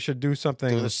 That, we should do something.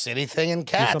 Do the city thing in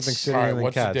Cats. Do something city All right, in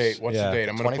what's Cats. the date? What's the date?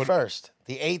 I'm gonna 21st.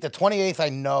 The 8th, the 28th. I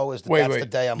know is that's the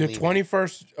day I'm the leaving.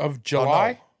 21st of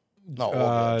July.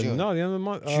 No, June. No, the end of the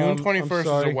month. June 21st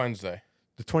is a Wednesday.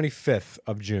 The 25th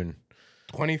of June.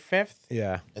 25th.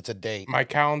 Yeah, it's a date. My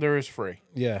calendar is free.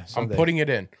 Yeah, Sunday. I'm putting it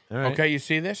in. Right. Okay, you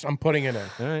see this? I'm putting it in.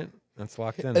 All right. That's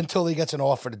locked in. Until he gets an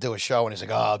offer to do a show, and he's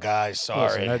like, "Oh, guys,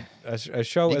 sorry." Listen, a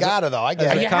show. You got it though. I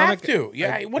get it. You have to.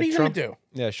 Yeah. What are you going to do?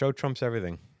 Yeah, show trumps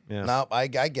everything. Yeah. No, I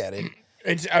get it.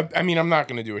 It's. I mean, I'm not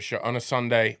going to do a show on a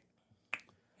Sunday.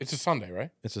 It's a Sunday, right?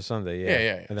 It's a Sunday. Yeah.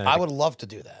 Yeah. And then I would love to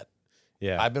do that.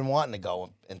 Yeah. I've been wanting to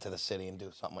go into the city and do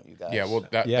something with you guys. Yeah. Well,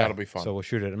 that'll be fun. So we'll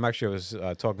shoot it. I was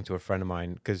talking to a friend of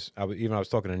mine because I was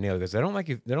talking to Neil because they don't let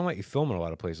you film in a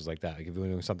lot of places like that. Like if you're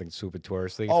doing something super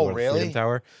touristy. Oh, Freedom really?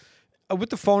 Tower. With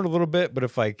the phone a little bit, but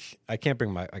if I can't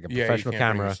bring my a professional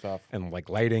camera and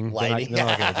lighting, they're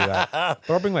not going to do that.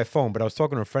 But I'll bring my phone. But I was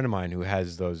talking to a friend of mine who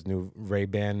has those new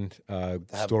Ray-Ban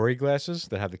story glasses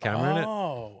that have the camera in it.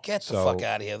 Oh, get the fuck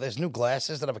out of here! There's new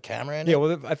glasses that have a camera in it. Yeah,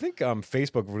 well, I think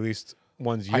Facebook released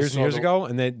ones years and years ago,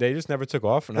 and they just never took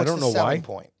off, and I don't know why. What's the selling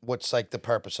point? What's like the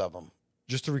purpose of them?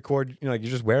 Just to record, you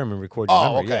just wear them and record your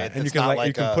memory. Okay. Yeah. And It's you can not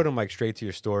you can put them straight to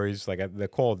your stories. They're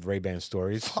called Ray-Ban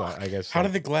stories. So I guess. How do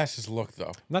the glasses look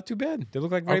though? Not too bad. They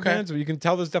look like Ray-Bans, but you can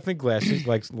tell there's definitely glasses,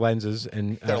 like lenses,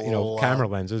 and camera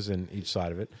lenses in each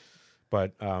side of it.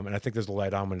 But and I think there's a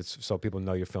light on when it's so people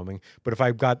know you're filming. But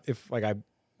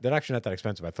they're actually not that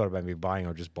expensive. I thought about maybe buying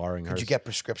or just borrowing hers. Did you get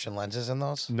prescription lenses in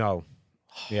those? No.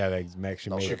 Yeah, they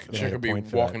actually made She could be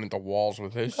walking into walls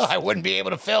with his. I wouldn't be able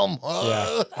to film.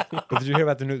 Yeah. But did you hear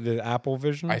about the Apple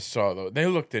Vision? I saw those. They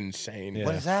looked insane. Yeah.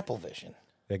 What is Apple Vision?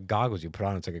 The goggles you put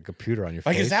on. It's like a computer on your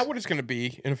Like, face. is that what it's going to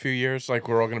be in a few years? Like,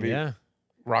 we're all going to be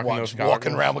rocking those goggles?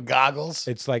 Walking around with goggles?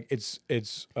 It's like it's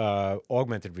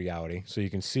augmented reality, so you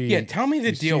can see. Yeah, tell me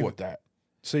the deal with that.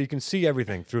 So you can see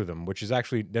everything through them, which is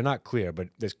actually they're not clear, but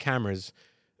there's cameras,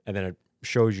 and then it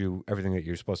shows you everything that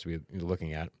you're supposed to be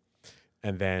looking at,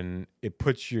 and then it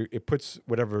puts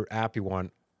whatever app you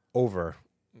want over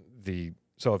the.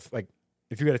 So if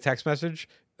you get a text message,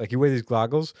 like you wear these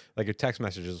goggles, like your text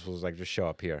messages will just show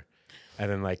up here, and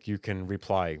then you can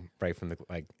reply right from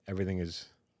everything is.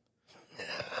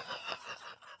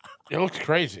 It looks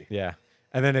crazy. Yeah.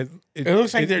 And then it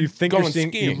looks like they're going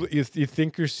skiing. You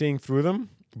think you're seeing through them,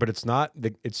 but it's not.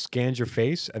 It scans your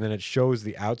face, and then it shows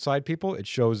the outside people. It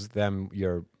shows them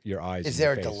your eyes. Is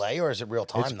there a delay, or is it real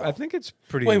time? I think it's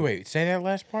pretty. Wait. Say that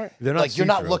last part. They're not you're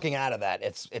not looking out of that.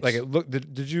 It's like it look.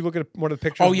 Did you look at one of the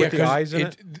pictures? With the eyes in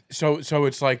it. So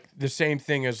it's like the same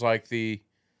thing as like the.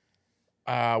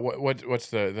 What's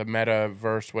the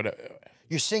metaverse?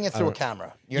 You're seeing it through a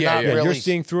camera. You're not really. You're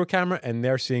seeing through a camera, and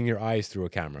they're seeing your eyes through a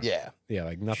camera. Yeah. Yeah,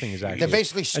 like nothing is actually. They're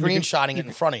basically screenshotting it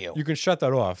in front of you. You can shut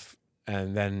that off,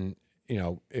 and then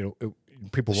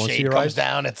people won't see your comes eyes.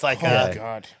 down. It's like, oh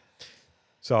God.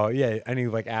 So yeah, any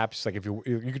apps if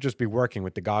you could just be working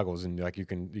with the goggles and you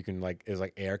can there's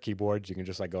air keyboards. You can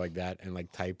just go like that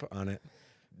and type on it.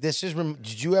 This is.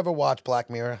 Did you ever watch Black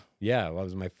Mirror? Yeah, that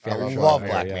was my favorite. I love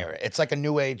Black Mirror. It's like a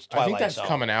new age Twilight I think that's Zone.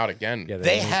 coming out again. Yeah,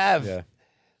 They have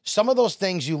some of those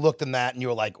things you looked in that and you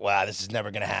were like, wow, this is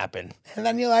never going to happen. And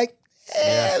then you're like,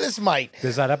 this might.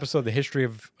 There's that episode, The History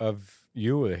of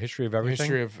You, or The History of Everything.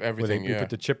 History of Everything, where you put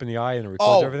the chip in the eye and it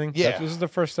records everything. Yeah. This is the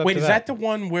first step. Wait, to is that the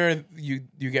one where you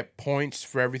get points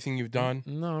for everything you've done?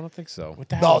 No, I don't think so. What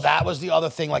the hell? No, that was the other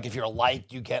thing. Like if you're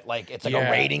liked, you get it's like a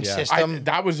rating system.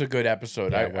 That was a good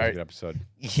episode. Yeah, it was a good episode.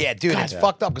 Yeah, dude, it's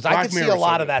fucked up because I could see a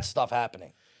lot of that stuff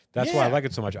happening. That's why I like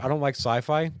it so much. I don't like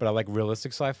sci-fi, but I like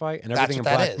realistic sci-fi. And everything in what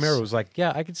that Black is. Mirror was I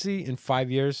could see in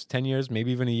 5 years, 10 years, maybe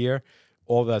even a year,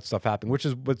 all that stuff happening. Which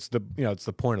is what's it's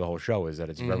the point of the whole show is that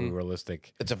it's very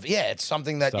realistic. It's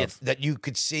something that that you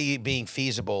could see being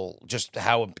feasible. Just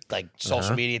how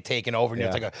social media taking over, and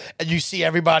it's and you see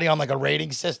everybody on a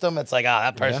rating system. It's like,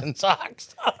 that person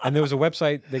sucks. And there was a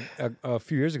website a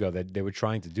few years ago that they were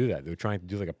trying to do that. They were trying to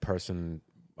do a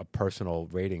personal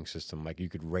rating system, you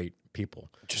could rate people.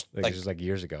 Just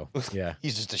years ago. Yeah,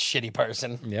 he's just a shitty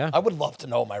person. Yeah, I would love to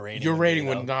know my rating. Your rating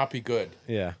would not be good.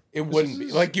 Yeah, it wouldn't be.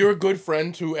 You're a good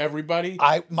friend to everybody.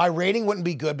 My rating wouldn't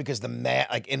be good because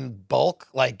in bulk,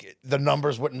 the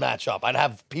numbers wouldn't match up. I'd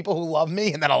have people who love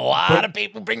me, and then a lot of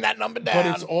people bring that number down. But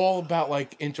it's all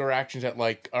about interactions at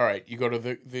all right, you go to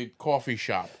the coffee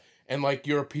shop, and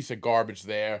you're a piece of garbage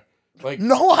there. Like,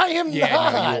 No, I am yeah,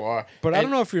 not. no, you are. But I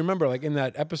don't know if you remember, like in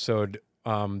that episode,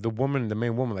 the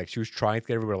main woman, like she was trying to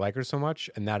get everybody to like her so much,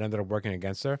 and that ended up working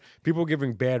against her. People were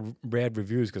giving bad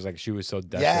reviews because like she was so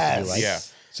desperate to be liked. Yeah.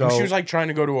 So she was like trying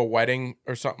to go to a wedding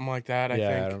or something like that. I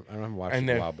think. I haven't watched it in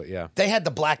a while, but yeah. They had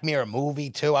the Black Mirror movie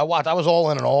too. I was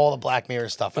all in on all the Black Mirror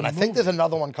stuff, and I think there's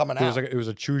another one coming out. It was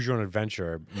a choose your own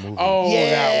adventure movie. Oh, Yeah,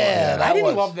 that one. that I didn't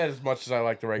was- love that as much as I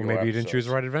like the Well, regular. maybe you didn't choose episodes.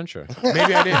 the right adventure.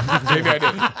 Maybe I did. Maybe I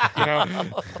did. You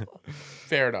know,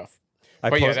 fair enough.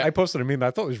 I posted a meme that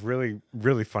I thought was really,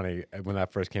 really funny when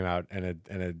that first came out, and it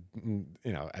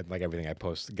you know, like everything I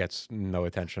post gets no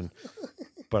attention.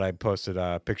 But I posted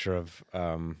a picture of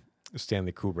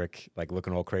Stanley Kubrick like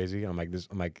looking all crazy. I'm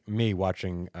like me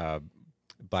watching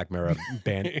Black Mirror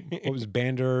what was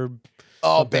Bander?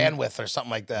 Oh, Bandwidth or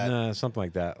something like that. Something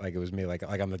like that. Like it was me, like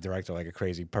I'm the director, like a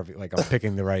crazy perfect, like I'm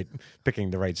picking the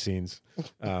right scenes.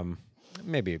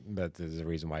 Maybe that is the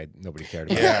reason why nobody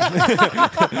cared about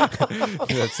it.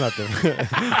 That's not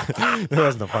that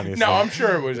wasn't the funniest. No, thing. I'm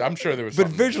sure it was. I'm sure there was. But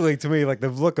something. visually, to me, like the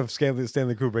look of Stanley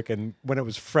Kubrick, and when it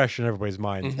was fresh in everybody's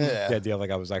mind, Yeah. the idea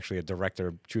like I was actually a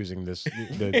director choosing this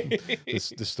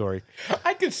story.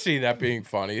 I could see that being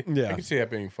funny. Yeah. I could see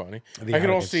that being funny. The I could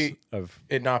arrogance also see of,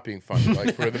 it not being funny,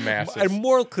 like for the masses. and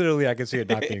more clearly, I could see it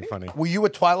not being funny. Were you a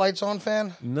Twilight Zone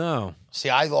fan? No, See,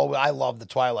 I love the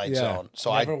Twilight Yeah. Zone.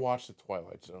 So Never watched the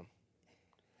Twilight Zone.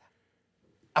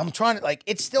 I'm trying to like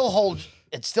it still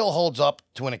holds up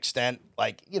to an extent.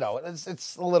 Like, you know,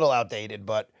 it's a little outdated,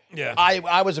 but Yeah.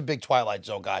 I was a big Twilight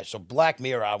Zone guy. So Black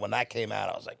Mirror, when that came out,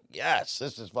 I was like, yes,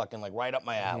 this is fucking like right up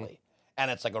my alley. And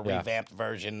it's like a Yeah. revamped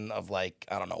version of like,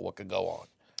 I don't know what could go on.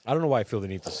 I don't know why I feel the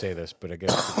need to say this, but I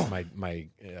guess my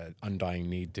undying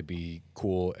need to be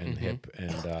cool and hip,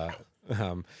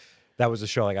 and that was a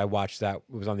show. Like I watched that.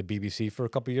 It was on the BBC for a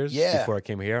couple years before I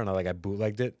came here, and I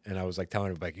bootlegged it, and I was like telling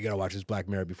everybody, you gotta watch this Black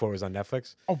Mirror before it was on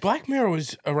Netflix. Oh, Black Mirror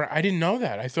was around. I didn't know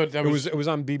that. I thought that It was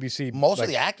on BBC. Most like,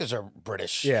 of the actors are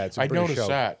British. yeah, it's a I British noticed show.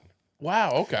 that.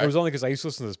 Wow. Okay. It was only because I used to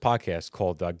listen to this podcast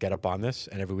called Get Up on This,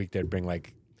 and every week they'd bring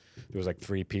like there was like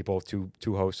three people, two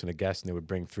hosts and a guest, and they would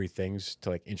bring three things to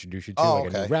like introduce you to, Oh, like a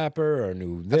okay. new rapper or a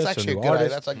new That's this or actually new a good idea.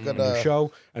 artist, That's a good, a new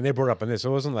show. And they brought it up on this. So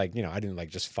it wasn't like, you know, I didn't like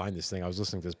just find this thing. I was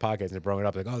listening to this podcast and they brought it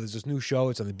up like, oh, there's this new show.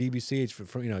 It's on the BBC. It's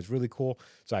for you know, it's really cool.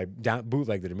 So I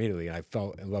bootlegged it immediately and I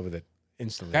fell in love with it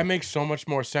instantly. That makes so much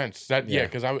more sense. Yeah.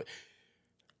 Because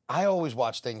I always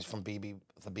watch things from the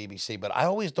BBC, but I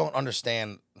always don't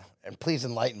understand, and please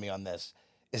enlighten me on this.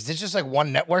 Is this just like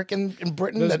one network in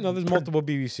Britain? there's multiple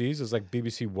BBCs. There's like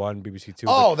BBC One, BBC Two.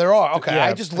 Oh, there are. Okay. Yeah.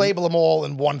 I just label them all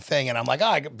in one thing, and I'm like,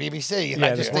 I got BBC. And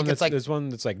I just think it's like, there's one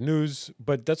that's like news,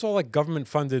 but that's all like government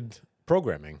funded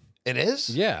programming. it is?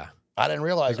 Yeah. I didn't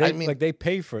realize. They, I mean, like they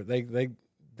pay for it. They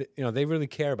you know, they really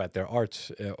care about their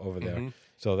arts over there. Mm-hmm.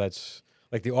 So that's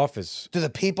like The Office. do the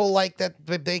people like that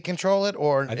they control it?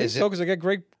 Or I think is so it? because they get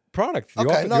great product. The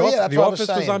Okay, Office, no, the yeah, Office, that's the what I was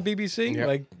Office was saying. on BBC. Yeah.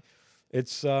 Like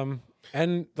it's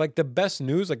and like the best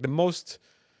news, like the most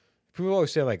people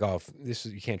always say like, oh, this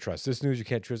is, you can't trust this news, you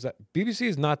can't trust that. BBC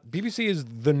is not. BBC is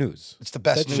the news. It's the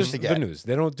best That's news just to the get. news.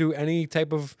 They don't do any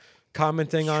type of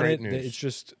commenting on Straight it. news. It's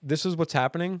just this is what's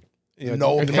happening. You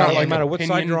No no opinion. no matter what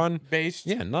side you're on. Based.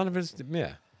 Yeah, none of it's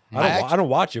yeah. I I don't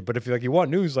watch it, but if you like you want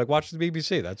news, like watch the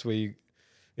BBC. That's where you,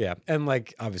 yeah. And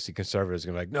like obviously conservatives are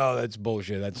gonna be like, no, that's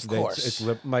bullshit. That's course. it's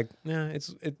I'm like, yeah,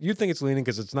 you think it's leaning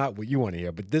because it's not what you want to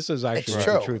hear, but this is actually It's what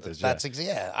true. the truth is. That's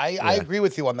I agree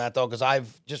with you on that though, because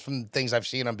I've just from things I've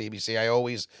seen on BBC, I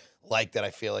always like that. I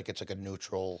feel like it's like a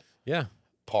neutral yeah.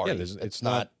 party. Yeah, it's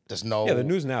not. not- There's no. Yeah, the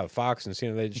news now, Fox and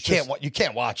CNN, they just, You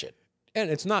can't watch it. and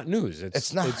it's not news.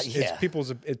 It's not, It's yeah. people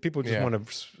just Yeah. want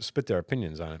to spit their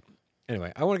opinions on it. Anyway,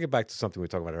 I want to get back to something we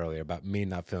talked about earlier about me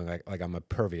not feeling like I'm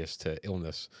impervious to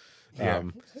illness. Yeah.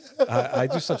 I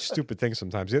do such stupid things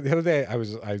sometimes. The other day, I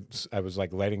was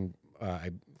like lighting.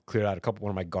 I cleared out one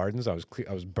of my gardens. I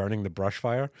was burning the brush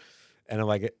fire, and I'm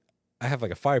like, I have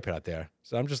like a fire pit out there.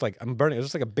 So I'm burning. It's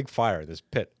just like a big fire. This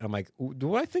pit. I'm like,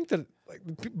 do I think that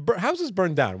like houses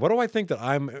burn down? What do I think that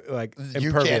I'm like You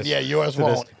impervious? can't. Yeah, yours to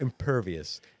this? won't.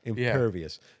 Impervious.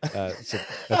 So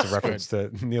that's a reference to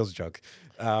Neil's joke.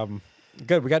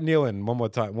 Good. We got Neil in one more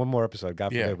time. One more episode.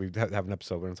 God Yeah. forbid we have an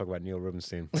episode. We're going to talk about Neil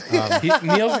Rubenstein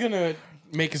Neil's gonna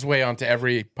make his way onto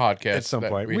every podcast at some that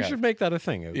point. We have. should make that a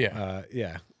thing. Yeah.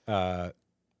 Yeah.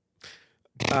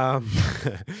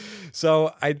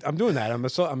 So I'm doing that. I'm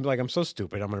so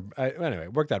stupid. Anyway,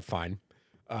 it worked out fine.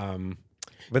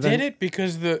 But Did it?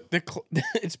 Because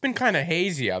it's been kind of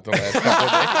hazy out the last couple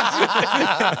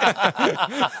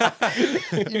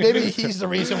of days. Maybe he's the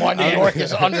reason why New York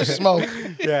is under smoke.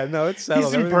 Yeah, no, it's settled.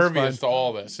 He's impervious to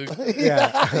all this.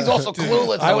 Yeah, he's also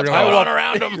clueless to what's going on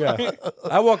around him. Yeah.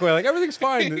 I walk away like everything's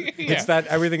fine. It's that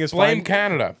everything is Blame fine.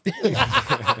 Canada.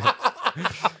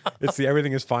 It's the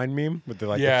everything is fine meme with the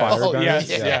the Yeah. fire Oh, gun. yes.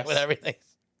 Yeah, with everything.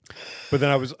 But then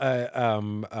I was,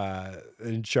 and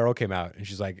Cheryl came out and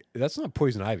she's like, "That's not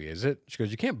poison ivy, is it?" She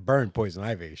goes, "You can't burn poison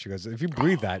ivy." She goes, "If you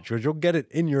breathe that, she goes, you'll get it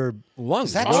in your lungs."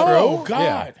 Is that bro." true? Oh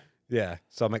God. Yeah.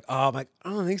 So I'm like, I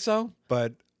don't think so,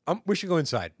 but we should go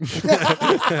inside.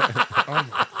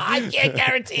 I can't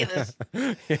guarantee this.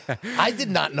 I did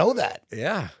not know that.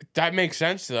 Yeah. That makes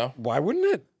sense though. Why wouldn't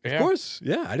it? Yeah. Of course.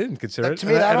 Yeah. I didn't consider it. To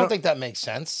me, And I don't think that makes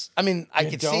sense. I mean, I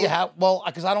You could see don't? how, well,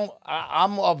 because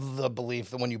I'm of the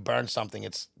belief that when you burn something,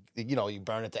 it's, you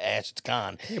burn it to ash, it's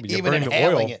gone. Yeah, but you're Even burning the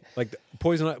inhaling oil. it. Like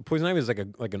poison ivy is like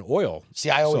an oil. See,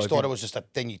 I always So if thought you- it was just a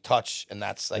thing you touch, and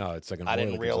that's like, No, it's like an I oil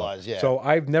didn't that comes realize, off. yeah. So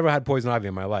I've never had poison ivy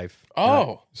in my life.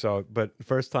 Oh. But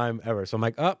first time ever. So I'm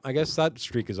like, I guess that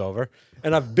streak is over.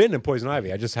 And I've been in poison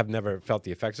ivy. I just have never felt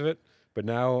the effects of it. But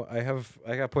now I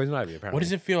got poison ivy apparently. What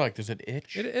does it feel like? Does it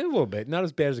itch? It a little bit, not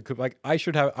as bad as it could. Like I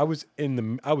was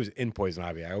in poison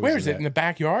ivy. Where is it? In the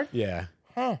backyard? Yeah.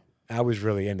 Huh. I was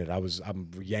really in it. I'm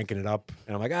yanking it up,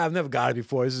 and I'm like, I've never got it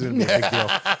before. This isn't a big deal.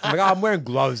 I'm like, I'm wearing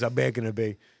gloves. How big can it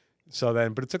be? So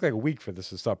then, but it took like a week for this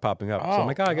to start popping up. So I'm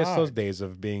like, I guess those days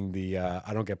of being the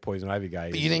I don't get poison ivy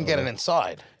guy. but you didn't get it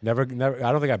inside. Never. I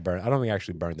don't think I burned. I don't think I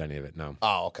actually burned any of it. No.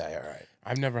 Oh, okay, all right.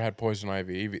 I've never had poison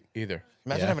ivy either.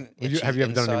 Imagine Yeah. having itchy Have you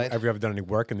ever done inside. have you ever done any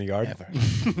work in the yard?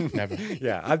 Never. Never.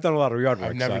 Yeah, I've done a lot of yard work.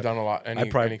 I've never so done I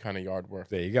probably- any kind of yard work.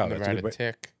 There you go. Never That's a had good a way-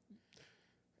 tick.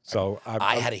 So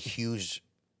I had a huge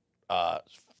a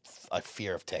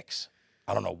fear of ticks.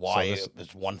 I don't know why. this- It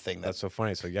was one thing that's that's so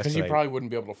funny. So Because yesterday, you probably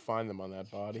wouldn't be able to find them on that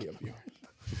body of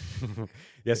yours.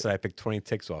 yesterday I picked 20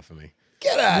 ticks off of me.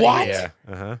 get out What? of here.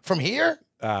 Uh-huh. From here?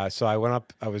 So I went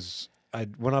up. I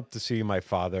went up to see my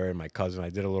father and my cousin. I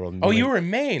did a little. Oh, you were in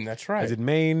Maine. That's I right. did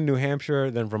Maine, New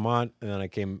Hampshire, then Vermont, and then I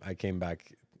came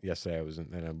back yesterday. I was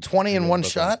in 20 in one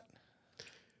Brooklyn. shot?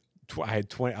 I had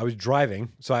 20. I was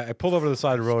driving, so I pulled over to the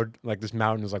side of the road, like this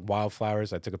mountain is like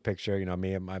wildflowers. I took a picture. You know,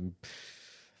 I'm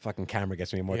fucking camera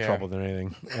gets me in more Yeah. trouble than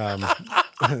anything.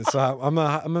 So I'm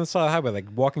on the side of the highway, like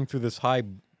walking through this high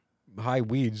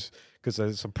weeds because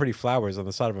there's some pretty flowers on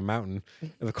the side of a mountain.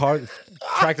 And the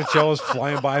tractor trailer is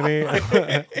flying by me.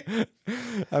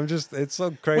 It's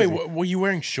so crazy. Wait, were you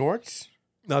wearing shorts?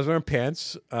 I was wearing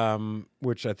pants,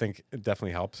 which I think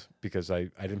definitely helped because I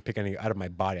didn't pick any out of my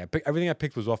body. Everything I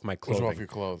picked was off my Was clothing. off your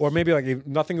clothes. Or maybe like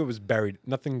nothing that was buried.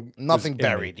 Nothing was in me.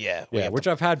 buried, yeah. We Yeah, have which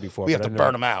to, I've had before. we have but to I burn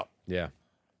never- them out. Yeah.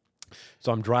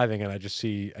 So I'm driving and I just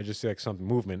see like some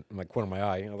movement in like corner of my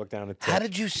eye. And I look down at How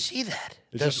did you see that?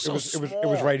 They're it so was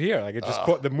small. right here. Like it just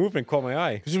caught the movement caught my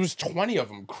eye. Because there was 20 of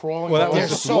them crawling. Well, that all They're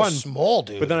was over. just so one. small,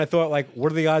 dude. But then I thought, like,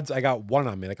 what are the odds I got one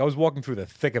on me? Like, I was walking through the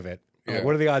thick of it. I'm like, Yeah.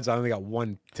 what are the odds I only got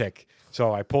one tick?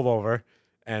 So I pulled over,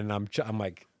 and I'm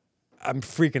like, I'm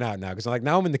freaking out now because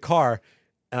now I'm in the car,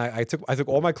 and I took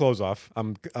all my clothes off.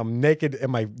 I'm naked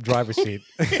in my driver's seat.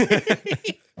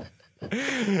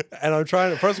 And I'm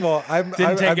trying to. First of all,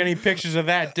 Didn't take any pictures of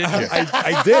that, did you?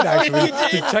 I did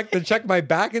actually to check my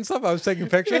back and stuff. I was taking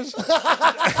pictures, and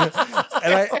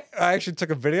I actually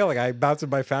took a video. Like I mounted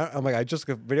my phone. I'm like I just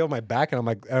took a video of my back, and I'm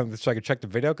like so I could check the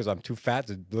video because I'm too fat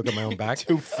to look at my own back.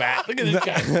 Too fat. Look at this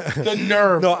guy. The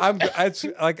nerve. No, it's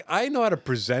like I know how to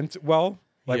present well.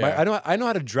 Like Yeah. I know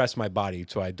how to dress my body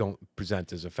so I don't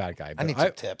present as a fat guy. I but need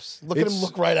some tips. Look at him it's-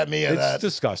 look right at me at It's that.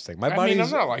 disgusting. My I body's mean,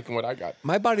 I'm not liking what I got.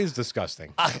 my body's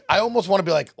disgusting. I almost want to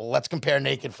be like, let's compare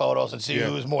naked photos and see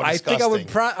who's more I disgusting.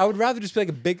 think I would rather just be like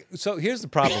a big. So here's the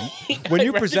problem: when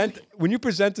you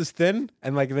present as thin,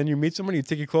 and like then you meet someone, you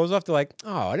take your clothes off. They're like,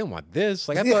 "Oh, I didn't want this."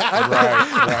 Like I thought,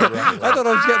 I thought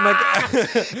I was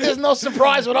getting like. There's no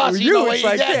surprise with us. You know what it's you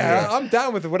like, get. yeah, I'm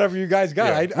down with whatever you guys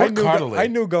got. Yeah, I we're knew. cuddly. I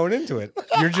knew going into it,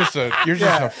 You're just a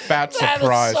fat That is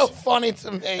surprise. so funny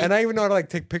to me. and I even know how to like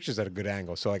take pictures at a good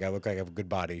angle, so like I look like I have a good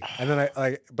body. And then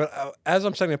as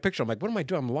I'm sending a picture, I'm like, "What am I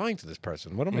doing? I'm lying to this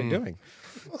person. What am I doing?"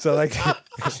 So like,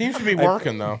 It seems to be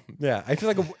working though. yeah, I feel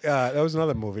like that was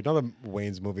another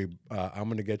Wayne's movie. I'm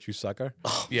gonna get you, sucker.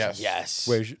 Yes. yes.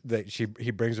 Where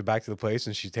he brings her back to the place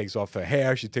and she takes off her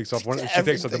hair, she takes off she takes off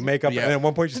the Everything. makeup, Yeah. and then at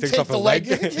one point she takes Take off her the leg.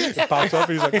 leg. It pops up,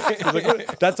 and he's like,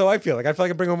 what? That's how I feel. Like I feel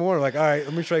like I bring him more. Like, all right,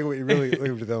 let me show you what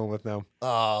you're dealing with now.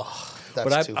 Oh,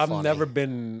 That's too I've funny. never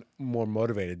been more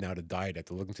motivated now to diet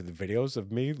after looking through the videos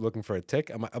of me looking for a tick.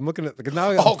 I'm looking at like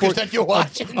now. Because then you're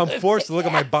watching. I'm forced to look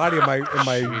at my body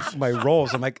and my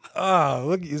rolls. I'm like, oh,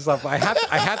 look at yourself. I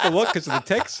have to look because of the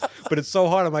ticks, but it's so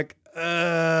hard. I'm like,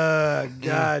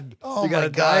 God. Oh you my gotta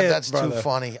God, diet, that's brother. thy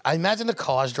funny. I imagine the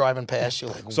cars driving past you.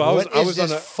 Like, So what I was is on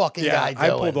this a fucking yeah, guy I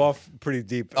doing? pulled off pretty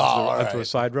deep all onto a right.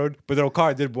 side road, but the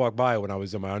car did walk by when I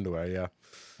was in my underwear. Yeah.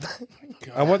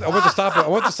 I went to stop it. I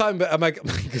went to stop him. I'm like,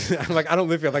 I don't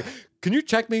live here. I'm like, can you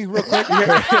check me real quick?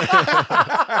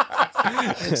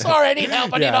 Sorry, I need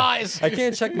help. I need eyes. I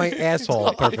can't check my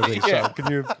asshole perfectly. So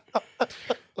can you?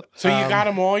 So you got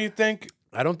them all, you think?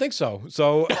 I don't think so.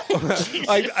 So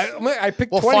I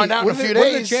picked We'll 20. find out in a few What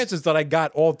are the days. chances that I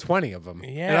got all 20 of them?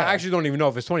 Yeah. And I actually don't even know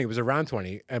if it's 20. It was around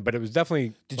 20, but it was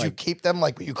definitely. Did you keep them?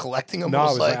 Like, were you collecting them? No, It I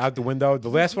was was like out the window. The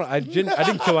last one, I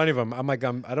didn't kill any of them. I'm like,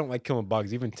 I don't like killing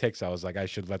bugs, even ticks. I was like, I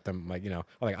should let them, like,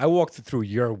 I walked through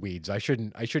your weeds. I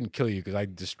shouldn't kill you because I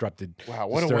disrupted. Wow,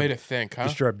 what a way to think, huh?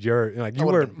 Disturbed your, like, I you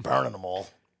would were. have been burning them all.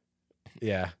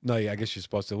 Yeah, no, yeah, I guess you're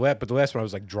supposed to. But the last one, I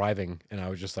was like driving, and I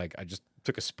was just like, I just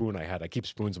took a spoon I had. I keep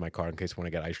spoons in my car in case I want to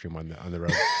get ice cream on the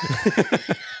road.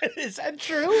 Is that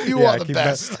true? You Yeah, are the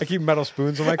best. I keep metal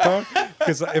spoons in my car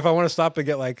because if I want to stop and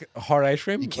get like hard ice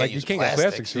cream, can't you use can't get plastic.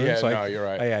 plastic spoons. Yeah, so no, you're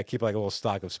right. I keep like a little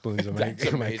stock of spoons in my That's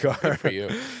in my amazing. car. Good for you.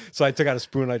 So I took out a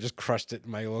spoon. I just crushed it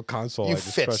in my little console. You I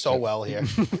just fit crushed so it. well here.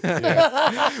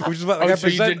 Which is what like, Oh, I so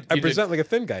you present. did- I you present like a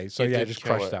thin guy. So you yeah, I did just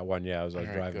kill crushed it. that one. Yeah, I was All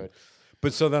right, driving. good.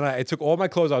 But so then I took all my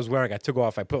clothes I was wearing. I took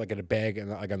off. I put like in a bag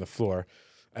and like on the floor.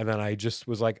 And then I just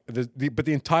was like, but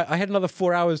the entire, I had another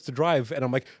 4 hours to drive, and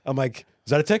I'm like, is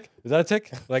that a tick? Is that a tick?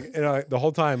 Like, the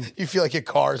whole time. You feel like your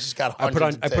car's just got I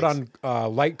hundreds put of ticks.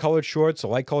 on light colored shorts, a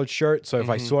light colored shirt, so if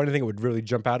I saw anything, it would really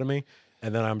jump out at me.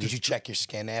 And then I'm Did just you check your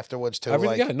skin afterwards too?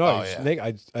 everything. Like, Yeah, no, oh, I was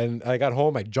naked. I got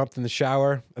home. I jumped in the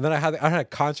shower, and then I had a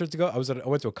concert to go. I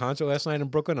went to a concert last night in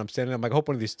Brooklyn. I'm standing. I'm like, I hope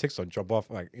one of these ticks don't jump off.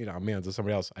 Like, I'm onto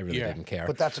somebody else. I really Yeah. didn't care.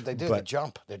 But that's what they do. They But-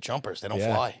 jump. They're jumpers. They don't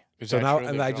Yeah. fly. Is So that now, true?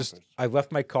 and They're I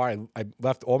left my car. I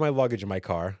left all my luggage in my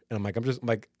car, and I'm like,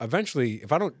 eventually,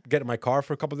 if I don't get in my car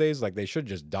for a couple of days, like they should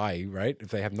just die, right? If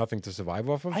they have nothing to survive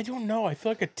off of. I don't know. I feel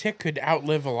like a tick could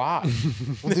outlive a lot.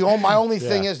 Well, my only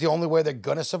thing is the only way they're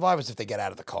gonna survive is if they get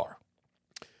out of the car.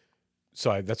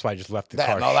 So that's why I just left the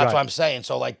car. That's shut. what I'm saying.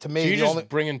 So like to me, So you're the just only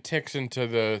bringing ticks into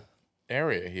the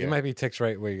area here. It might be ticks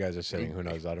right where you guys are sitting. Who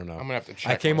knows? I don't know. I'm gonna have to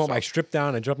check. I came home. I myself. stripped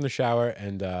down. I jumped in the shower,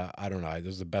 and I don't know. This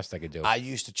was the best I could do. I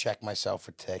used to check myself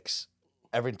for ticks.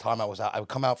 Every time I was out, I would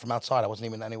come out from outside. I wasn't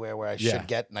even anywhere where I Yeah. should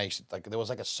get. And I used to, like there was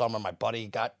like a summer. My buddy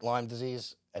got Lyme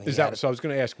disease, and he Is had that it. so? I was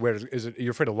going to ask, is it?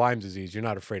 You're afraid of Lyme disease. You're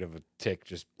not afraid of a tick.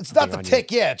 Just It's not being the on you.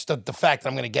 tick, yeah. It's the fact that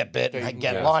I'm going to get bit and I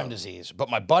get Yeah. Lyme disease. But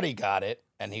my buddy got it,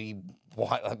 and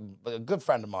a good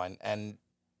friend of mine. And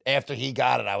after he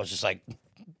got it, I was just like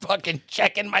fucking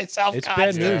checking myself It's bad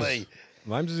constantly. news.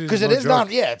 Lyme disease Because is it no is joke.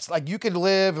 not, yeah. It's like you could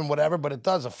live and whatever, but it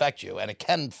does affect you, and it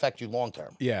can affect you long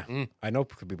term. Yeah, I know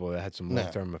people that had some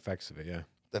long term effects of it. Yeah,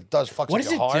 It does fuck What with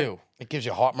does your it heart. do? It gives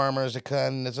you heart murmurs. It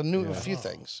can. There's a few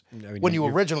things. I mean, When you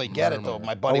originally get it, though,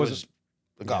 my buddy was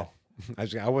wasn't- go.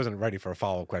 I wasn't ready for a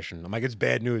follow up question. I'm like, it's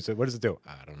bad news. What does it do?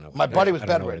 I don't know. My buddy was I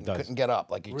don't know what bedridden, it does. couldn't get up.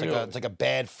 Like Really? it's like a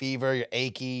bad fever. You're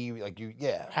achy. Like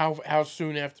yeah. How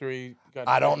soon after he got?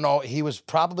 I don't tick? know. He was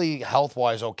probably health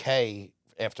wise okay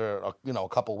after a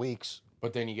couple weeks.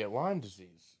 But then you get Lyme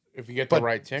disease if you get But the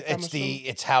right tick. I'm it's assuming?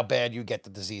 it's how bad you get the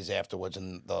disease afterwards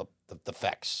and the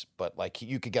effects. But like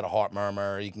you could get a heart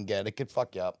murmur. You can get it could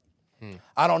fuck you up.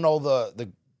 I don't know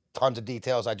the tons of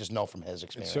details. I just know from his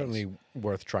experience. It's certainly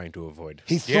worth trying to avoid.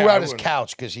 He threw Yeah, I out his wouldn't.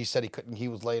 couch because he said he couldn't. He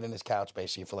was laying in his couch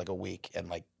basically for like a week and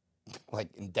like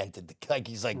indented the like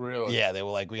he's like Really? yeah they were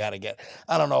like we had to get.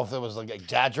 I don't know if it was like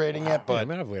exaggerating it, I but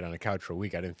mean, I've laid on a couch for a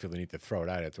week. I didn't feel the need to throw it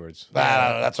out afterwards. I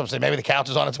don't know. That's what I'm saying. Maybe the couch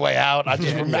is on its way out. I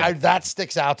just that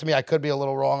sticks out to me. I could be a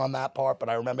little wrong on that part, but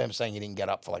I remember him saying he didn't get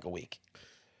up for like a week.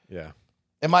 Yeah.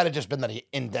 It might have just been that he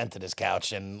indented his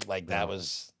couch and like that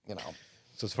was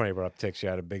So it's funny you brought up ticks. You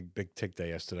had a big tick day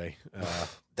yesterday.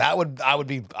 I would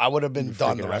have been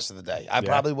done the freaking rest of the day. I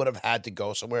probably would have had to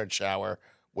go somewhere and shower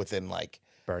within like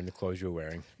Burn the clothes you were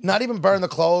wearing. not even burn the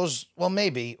clothes. Well,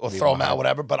 maybe or throw them out,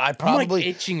 whatever. But I I'm probably like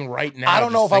itching right now. I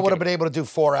don't know just if I would have thinking been able to do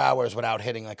 4 hours without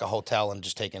hitting like a hotel and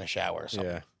just taking a shower or something.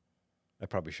 Yeah. I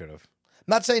probably should have.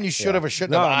 Not saying you should have or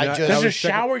shouldn't No, have. I mean, I I- just Does a was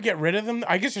checking- shower get rid of them?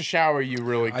 I guess a shower you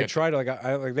really. I Get tried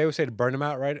like they would say to burn them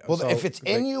out, right? well, So, if it's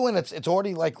in you and it's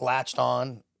already like latched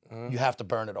on, Uh-huh. you have to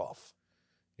burn it off.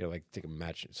 you know, like take a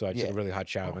match. So I take Yeah. a really hot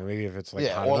shower. Maybe if it's like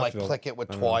Yeah, hot or enough, like they'll- click it with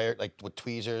I don't know. with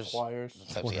tweezers. pliers.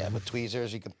 Sometimes, yeah, with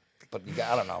tweezers you can. But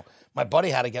I don't know. My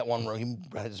buddy had to get one.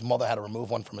 His mother had to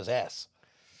remove one from his ass.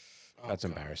 That's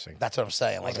embarrassing. That's what I'm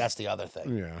saying. Like, that's the other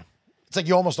thing. Yeah. It's like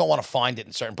you almost don't want to find it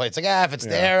in certain places. It's like, if it's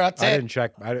there, that's I it. didn't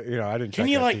check. I didn't check. Can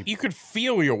you that like deep. you could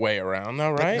feel your way around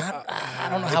though, right? I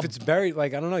don't know how. If it's buried,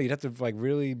 like I don't know, you'd have to like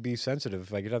really be sensitive.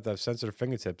 Like you'd have to have sensitive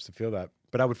fingertips to feel that.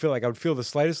 But I would feel the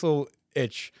slightest little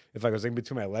itch if I was in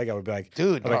between my leg. I would be like,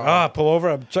 Dude, I'm like, pull over.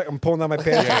 I'm pulling down my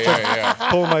pants. yeah.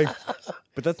 Pulling my.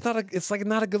 But that's not. It's like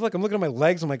not a good look. I'm looking at my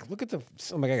legs. I'm like, look at the.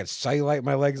 I'm like, I got cellulite in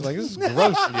my legs. I'm like, this is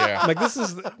gross. Yeah. I'm like,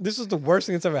 this is the worst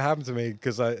thing that's ever happened to me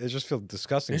because it just feels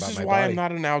disgusting. This about is my why body. I'm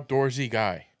not an outdoorsy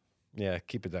guy. Yeah,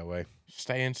 keep it that way.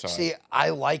 Stay inside. See, I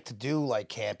like to do like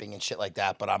camping and shit like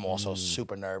that, but I'm also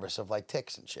super nervous of like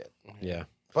ticks and shit. Yeah.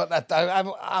 But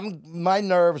I'm my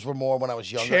nerves were more when I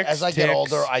was younger. Chicks, As I get ticks.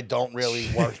 older, I don't really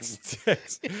worry.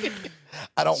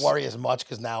 I don't worry as much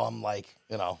because now I'm like,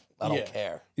 I don't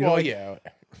care. You know, Well, like, yeah.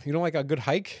 You don't like a good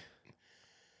hike?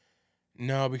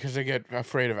 No, because I get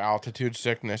afraid of altitude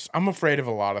sickness. I'm afraid of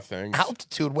a lot of things.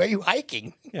 Altitude, where are you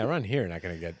hiking? Yeah, around here, not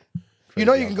gonna get. You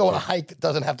know you can go on a hike that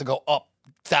doesn't have to go up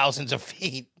thousands of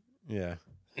feet. Yeah.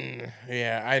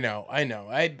 Yeah, I know. I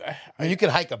mean, you can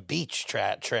hike a beach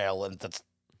trail and that's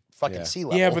fucking sea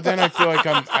level. yeah, but then I feel like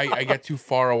I get too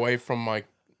far away from my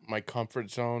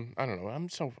comfort zone. I don't know.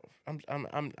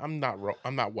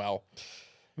 I'm not well.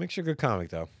 Makes you a good comic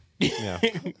though. Yeah.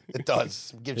 It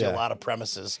does. Gives you a Yeah. lot of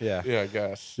premises. Yeah. Yeah, I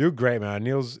guess. You're great, man.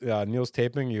 Neil's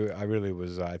taping. I really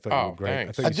was. I thought you were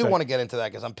great. Thanks. I do want to get into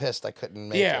that because I'm pissed I couldn't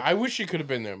make Yeah, it. I wish you could have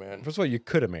been there, man. First of all, you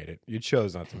could have made it. You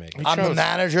chose not to make it. I'm the chose-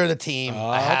 manager of the team.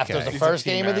 I have to. okay. It's the He's a first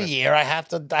team game of the manager. year. I had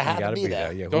to You gotta be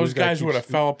there. Yeah. Those guys would have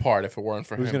fell apart if it weren't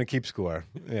for Who's him. gonna keep score?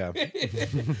 Yeah.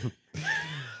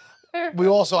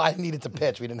 I needed to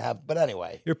pitch. We didn't have, but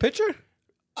anyway, You're a pitcher.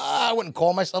 I wouldn't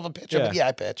call myself a pitcher, but yeah,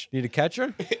 I pitch. Need a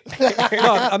catcher?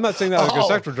 No, I'm not saying that like a Oh.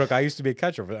 sexual joke. I used to be a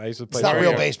catcher. I used to play It's not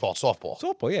real yeah. baseball, softball.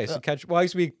 softball. Yeah, I used to catch. Well, I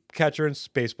used to be catcher in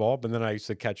baseball, but then I used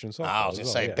to catch in softball. I was as gonna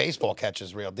well, say yeah. baseball catch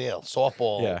is real deal.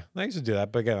 Softball, Yeah, I used to do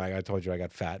that, but again, like I told you, I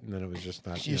got fat, and then it was just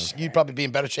not. you'd probably be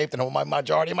in better shape than my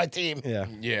majority of my team. Yeah,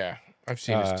 Yeah, I've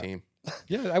seen his team.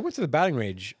 yeah. I went to the batting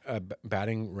range. A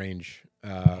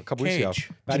couple weeks ago. Cage.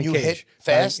 Batting you cage. hit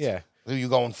fast? Yeah. Are you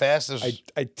going fast?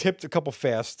 I tipped a couple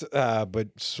fast, but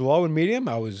slow and medium.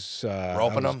 I was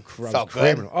Roping them? I was Felt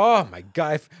cramming good? them. Oh my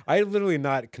god! I literally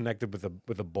not connected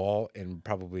with a ball in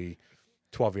probably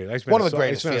 12 years. I used to be One on of the I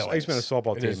greatest used to be on a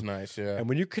softball It team. is nice, yeah. And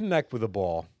when you connect with a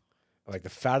ball, like the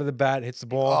fat of the bat hits the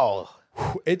ball,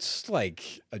 Oh, it's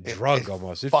like a drug it's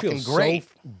almost. It fucking feels great. so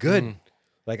good.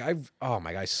 Like oh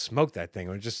my god, I smoked that thing.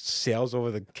 It just sails over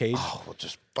the cage.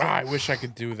 just I wish I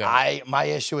could do that. my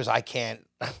issue is I can't.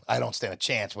 I don't stand a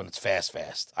chance when it's fast.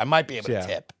 I might be able to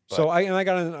tip. But So I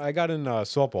got in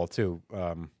softball too.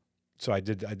 So I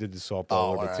did the softball a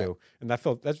little bit alright. too, and that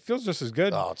feels just as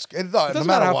good. it's good. It No doesn't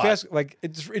matter how what. fast. Like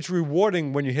it's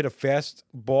rewarding when you hit a fast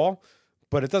ball,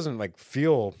 but it doesn't like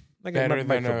feel like Better it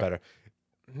might than feel a- better.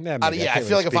 Yeah, I maybe. feel can't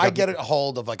like really if I speak get up. a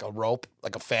hold of like a rope,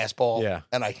 like a fastball, Yeah.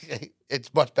 and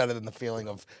it's much better than the feeling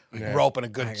of roping a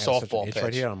good I got such softball an itch pitch.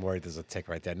 right here. I'm worried there's a tick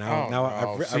right there. Now, Oh, now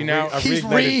no. I've, See, I've, now- I've He's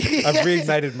reignited. I've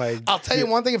reignited my. I'll tell you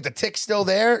one thing: if the tick's still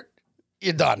there,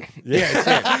 you're done. Yeah,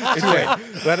 it's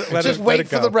it. Let Just it, wait let it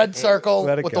for go. the red circle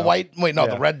Let it with the go. white. Wait, no,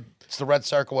 Yeah. it's the red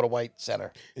circle with a white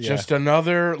center. Just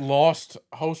another lost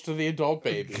host of the adult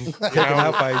baby. You Taken know?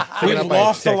 out by- taken We've out by a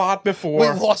lost a tick. lot We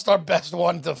before. lost our best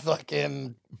one to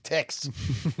fucking ticks.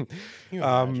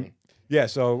 Yeah.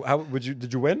 So how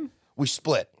did you win? We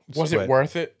split. Was it Split.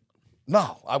 worth it?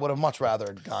 No, I would have much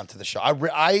rather gone to the show.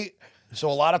 So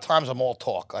a lot of times I'm all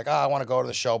talk, like, I want to go to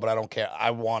the show, but I don't care.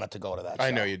 I wanted to go to that show.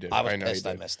 I know you did. I was I know you pissed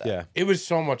I did. missed that. Yeah. It was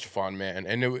so much fun, man.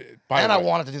 And by And the I way,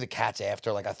 wanted to do the cats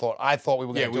after. Like I thought we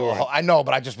were Yeah, gonna we do a were. whole. I know,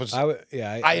 but I just was. I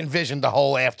I envisioned the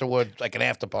whole afterward, like an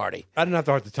after party. I didn't have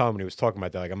the heart to tell him when he was talking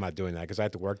about that. Like, I'm not doing that because I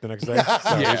had to work the next day.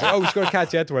 So he was like, we should go to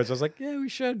Cat's afterwards. I was like, yeah, we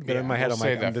should. But in my head, we'll I'm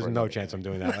save like, that there's for no another chance I'm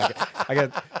doing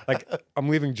that. I'm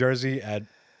leaving Jersey at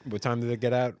what time did it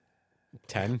get out?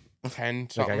 10. 10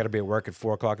 Like, something. I got to be at work at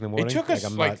 4:00 in the morning. It took us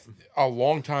I'm like not a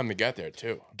long time to get there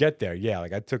too. get there. Yeah,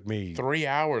 like it took me 3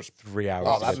 hours. 3 hours.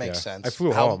 Oh, to that get makes there. sense. I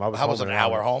flew How- home. I was how home was it, in an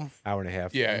hour home? Hour and a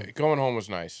half. Yeah, going home was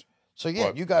nice. So yeah,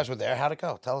 What? you guys were there. How'd it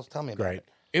go? Tell me about Great. it.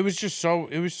 It was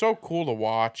so cool to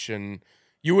watch, and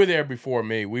you were there before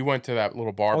me. We went to that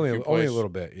little barbecue place. Only a little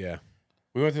bit. Yeah.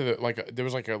 We went to there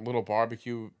was like a little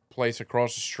barbecue place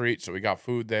across the street, so we got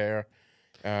food there,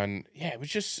 and yeah, it was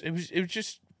just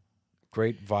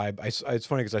Great vibe. It's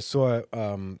funny because I saw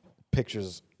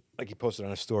pictures like he posted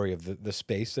on a story of the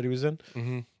space that he was in,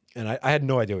 and I had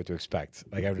no idea what to expect.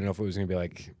 Like I didn't know if it was going to be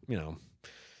like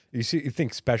you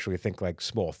think special, you think like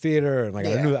small theater, and like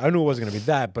Yeah. I knew it wasn't gonna be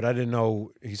that, but I didn't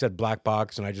know. He said black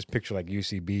box, and I just picture like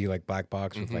UCB, like black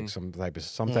box with like some type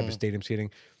of stadium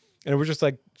seating, and it was just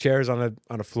like chairs on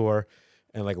a floor,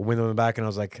 and like a window in the back, and I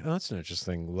was like, oh, that's an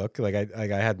interesting look. Like I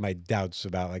had my doubts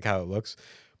about like how it looks,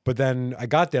 but then I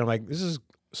got there, I'm like, this is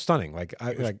stunning. Like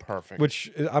It was perfect.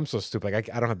 Which I'm so stupid. Like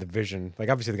I don't have the vision. Like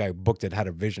obviously the guy who booked it had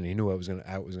a vision. He knew how it was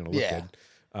gonna look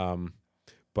good.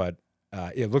 But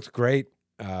it looked great.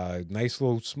 Nice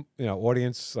little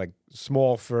audience. Like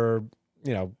small for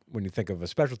when you think of a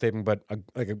special taping, but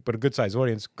a good sized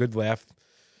audience. Good laugh.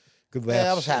 Good laughs.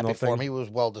 Yeah, I was happy and for all him. thing. He was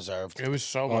well deserved. It was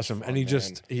so Awesome, much fun, and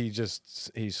he man.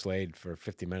 he slayed for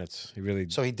 50 minutes. He really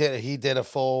So he did a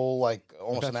full like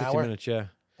almost about an 50 hour. minutes. Yeah,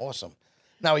 Awesome.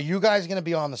 Now, are you guys going to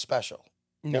be on the special?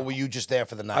 No. Or were you just there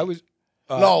for the night? I was.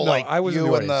 No, like I was in you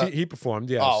the and audience. the- He performed.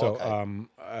 Yeah. Oh, so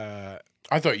okay.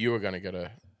 I thought you were gonna get a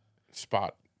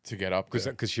spot to get up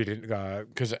because she didn't.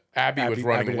 because Abby was Abby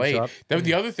running didn't late. show up? Then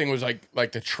the other thing was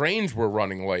like the trains were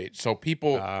running late, so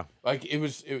people like it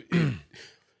was.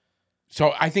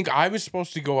 So I think I was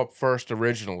supposed to go up first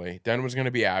originally. Then it was going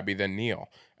to be Abby, then Neil,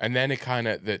 and then it kind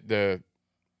of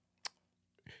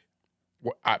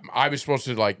I was supposed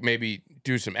to like maybe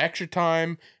do some extra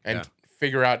time and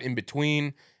figure out in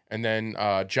between, and then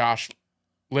Josh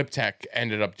Liptek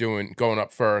ended up going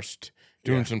up first,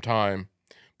 doing some time.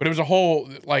 But it was a whole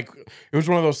it was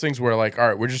one of those things where like, all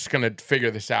right, we're just gonna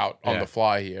figure this out on the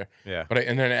fly here. Yeah. But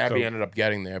and then Abby ended up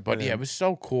getting there. But yeah, it was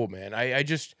so cool, man.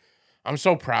 I'm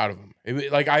so proud of him.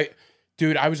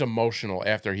 I was emotional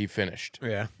after he finished.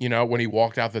 Yeah. When he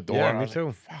walked out the door. Yeah, and I me was too.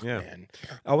 Like, fuck, Yeah. man.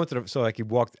 I went to so like he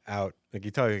walked out, like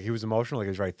you tell you he was emotional, like he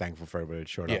was very thankful for everybody that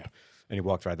showed Yeah. up. And he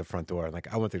walked right at the front door. And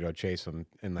like I went to go chase him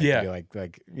and like Yeah. be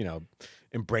like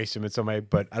embrace him in some way.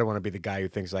 But I don't want to be the guy who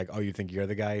thinks like, oh, you think you're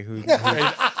the guy who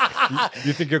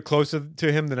you think you're closer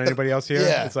to him than anybody else here?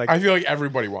 Yeah. It's like I feel like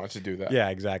everybody wants to do that. yeah,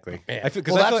 exactly. Yeah. I feel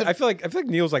Well, I feel like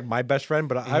Neil's like my best friend,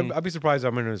 but I'd be surprised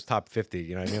I'm in his top 50.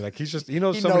 You know what I mean? Like he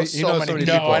knows He so knows many so he knows many so many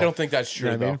No, people. I don't think that's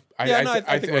true You know what I though. mean?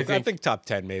 I I think top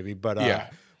 10 maybe, but Yeah.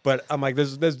 But I'm like,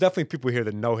 there's definitely people here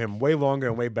that know him way longer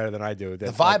and way better than I do. the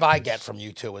vibe I get from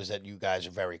you two is that you guys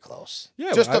are very close.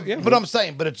 Yeah, Just well, but I'm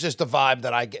saying, but it's just a vibe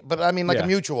that I get. But I mean, like Yeah. a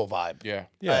mutual vibe. Yeah.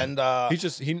 Yeah, And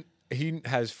he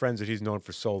has friends that he's known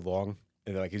for so long,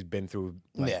 and like he's been through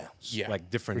like, Yeah,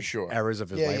 like different for sure. eras of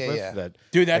his Yeah, life yeah, with yeah. that.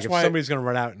 Dude, that's like, why- if somebody's gonna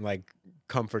run out and like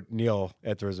comfort Neil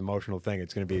after his emotional thing,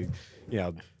 it's gonna be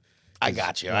I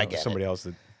got you. I get somebody it. else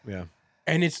that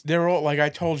And they're all like I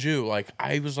told you, like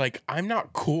I was like, I'm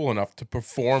not cool enough to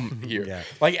perform here. Yeah.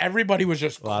 Like everybody was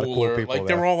just lot of cool cooler. people Like they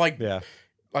there. were all like yeah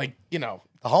The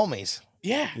homies.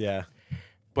 yeah.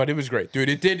 But it was great, dude.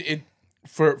 It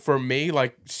for me,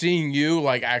 like seeing you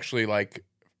like actually like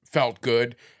felt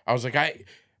good. I was like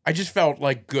I just felt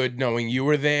like good knowing you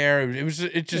were there. It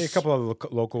just a couple of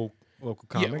local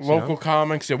comics, local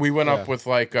comics. And we went Yeah. up with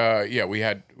like we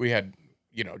had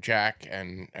Jack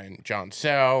and John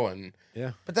Sell and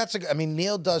yeah. But I mean,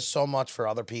 Neil does so much for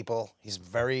other people. He's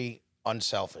very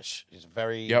unselfish. He's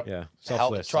very Yep. Yeah, Help,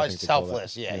 selfless. I tries think they call that.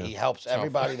 selfless. Yeah, he helps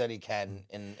everybody that he can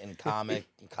in comedy,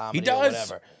 He does. or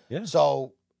whatever. Yeah.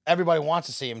 So everybody wants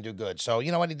to see him do good. So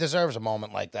you know what? He deserves a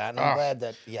moment like that, and I'm glad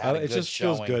that he had a It good just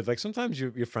showing. feels good. Like sometimes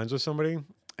you're friends with somebody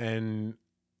and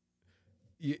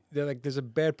they're like, there's a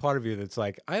bad part of you that's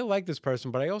like, I like this person,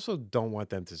 but I also don't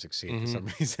want them to succeed for some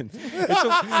reason.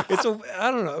 It's a I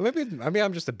don't know. Maybe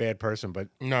I'm just a bad person, but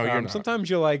No, you're not.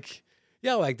 sometimes you're like,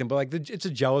 yeah, I like them, but like it's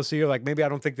a jealousy or like maybe I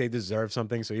don't think they deserve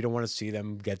something, so you don't want to see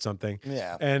them get something.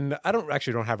 Yeah. And I don't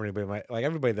have anybody in my like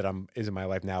everybody that is in my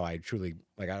life now. I truly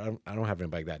like I don't have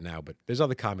anybody like that now. But there's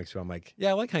other comics who I'm like, yeah,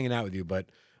 I like hanging out with you, but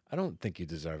I don't think you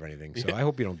deserve anything. So I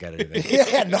hope you don't get anything.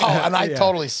 Yeah, no, and I Yeah.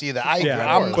 totally see that. I agree.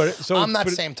 Yeah, I'm, I'm that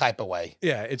but same type of way.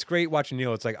 Yeah, it's great watching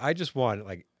Neil. It's like I just want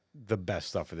like the best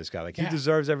stuff for this guy. Like he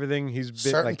deserves everything. He's been,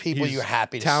 Certain like, people he's you're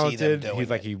happy to see them talented. doing He's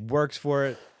like it. he works for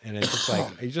it, and it's just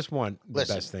like you just want the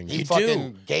Listen, best thing. he You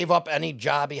fucking do. gave up any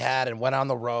job he had and went on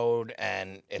the road,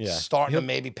 and it's Yeah. starting to He'll-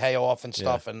 maybe pay off and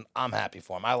stuff. And I'm happy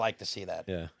for him. I like to see that.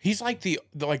 Yeah, He's like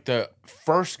the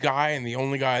first guy and the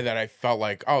only guy that I felt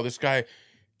like, oh, this guy,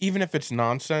 even if it's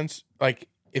nonsense, like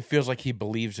it feels like he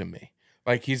believes in me.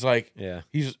 Like he's like, yeah,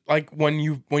 he's like when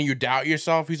you doubt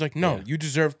yourself, he's like, no, Yeah. you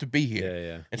deserve to be here.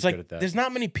 yeah. It's He's good like at that. there's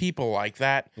not many people like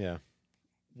that. Yeah,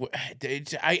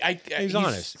 He's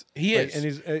honest. He Like, is, and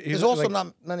he's There's also like,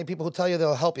 not many people who tell you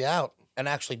they'll help you out and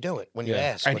actually do it when you Yeah.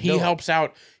 ask. and or he do it. helps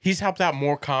out. He's helped out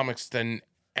more comics than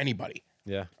anybody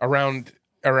yeah. around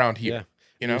Yeah. here. You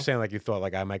You know, were saying like you thought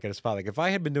like I might get a spot. Like if I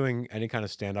had been doing any kind of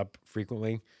stand up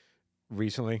frequently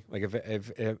recently, like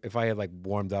if I had like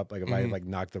warmed up, like if I had like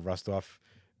knocked the rust off,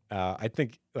 I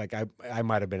think like I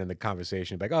might have been in the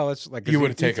conversation like, oh, let's like You would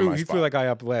have taken my He spot. threw that guy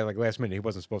up like last minute. He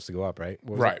wasn't supposed to go up, right?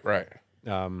 What was it? Right.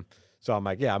 So I'm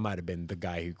like, yeah, I might have been the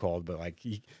guy who called, but like,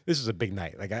 this is a big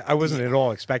night. Like, I wasn't at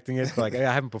all expecting it. But like,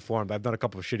 I haven't performed. I've done a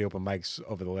couple of shitty open mics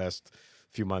over the last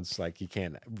few months. Like, you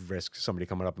can't risk somebody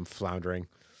coming up and floundering.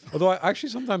 Although,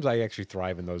 sometimes I actually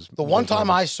thrive in those. The one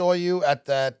time I saw you at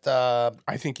that,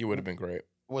 I think you would have been great.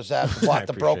 was that what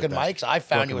the Broken that. Mics? I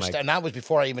found Broken you, mic. and that was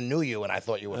before I even knew you, and I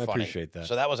thought you were I funny. appreciate that.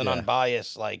 So that was an Yeah.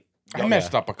 unbiased, like. I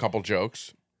messed up a couple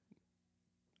jokes.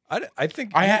 I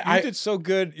think I you did so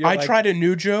good. I tried a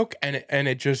new joke and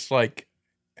it just like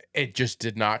it just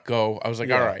did not go. I was like,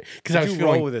 all right, because I was roll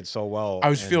feeling with it so well. I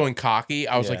was feeling cocky.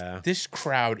 I was Yeah. like, this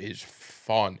crowd is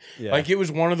fun. Yeah. Like it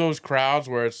was one of those crowds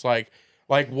where it's like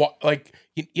what like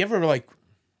you ever like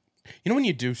when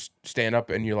you do stand up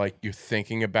and you're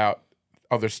thinking about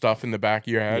other stuff in the back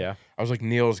of your head. Yeah. I was like,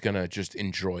 Neil's gonna just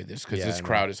enjoy this because Yeah, this I know.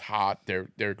 crowd is hot.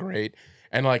 They're great.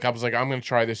 And like I was like, I'm gonna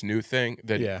try this new thing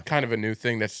kind of a new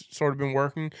thing that's sort of been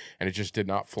working, and it just did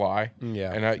not fly.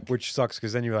 Yeah, and which sucks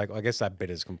because then you're like, well, I guess that bit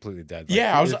is completely dead. Like,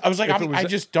 yeah, I was like, if it was- I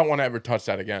just don't want to ever touch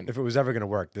that again. if it was ever going to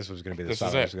work, this was going to be the This style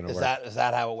is it it. was going to Is work.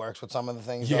 that how it works with some of the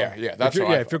things? Yeah, though? yeah, that's if you're,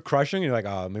 what I if you're crushing, you're like,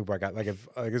 oh, let me work out. Like, if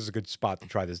this is a good spot to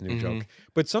try this new Mm-hmm. joke.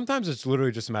 But sometimes it's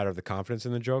literally just a matter of the confidence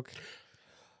in the joke.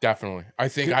 definitely. I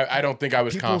think I don't think I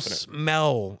was People confident.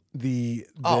 smell the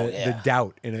yeah.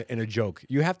 doubt in a joke.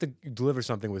 You have to deliver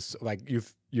something with like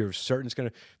you're certain it's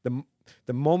gonna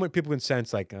the moment people can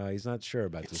sense like he's not sure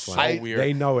about this one. so weird.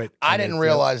 They know it. I and didn't it's-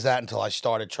 realize that until I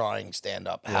started trying stand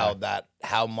up.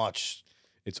 How much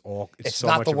it's so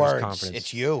not much the of his words, confidence.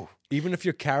 it's you. Even if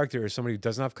your character is somebody who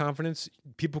doesn't have confidence,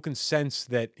 people can sense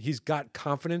that he's got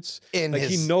confidence. In like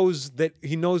his-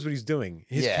 he knows what he's doing.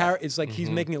 His Yeah. it's like Mm-hmm. he's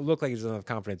making it look like he doesn't have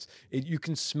confidence. You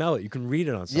can smell it. You can read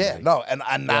it on somebody. Yeah, no, and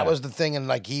that Yeah. was the thing, and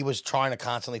like he was trying to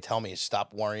constantly tell me,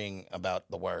 stop worrying about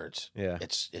the words. Yeah.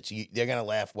 it's you, they're gonna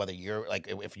laugh whether you're like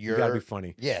if you're. You gotta be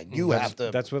funny. Yeah, you have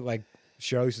to. That's what like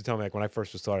Cheryl used to tell me like when I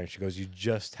first was starting. She goes, "You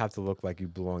just have to look like you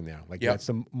belong there. Like Yep. that's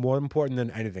more important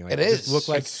than anything. Like, It just is. look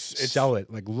like It's- sell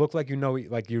it. Like look like you know.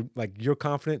 Like you're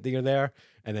confident that you're there,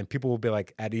 and then people will be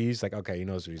like at ease. Like okay, he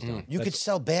knows what he's doing. You could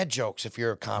sell bad jokes if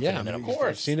you're confident. Yeah, I in mean, them. course.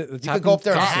 I've seen it. You could go up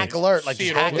there and constantly. hack alert, like See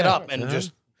just it all hack the it time. up and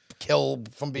just kill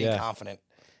from being Yeah. confident.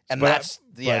 And But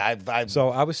I've So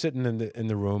I was sitting in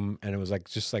the room, and it was like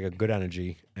just like a good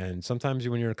energy. And sometimes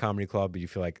when you're in a comedy club, you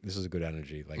feel like this is a good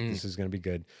energy, like this is gonna be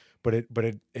good. But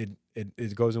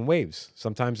it goes in waves.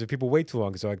 Sometimes if people wait too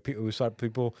long, so like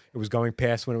people it was going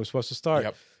past when it was supposed to start.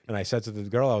 Yep. And I said to the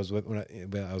girl I was with when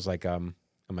I was like, I'm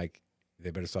like, they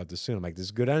better start this soon. I'm like, this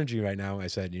is good energy right now. I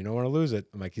said, you don't want to lose it.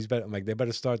 I'm like, they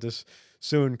better start this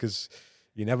soon because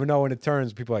you never know when it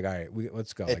turns. People are like, all right,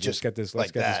 let's go. Like, let's just get this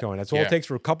like that. going. That's all Yeah. it takes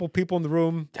for a couple people in the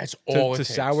room. That's to, all to it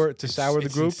takes. sour It's the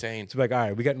group. insane. To be like, all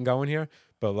right, we getting going here.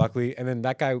 But luckily, and then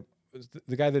that guy,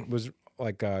 the guy that was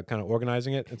like kind of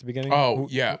organizing it at the beginning. Oh,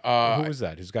 yeah, who was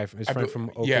that? His friend from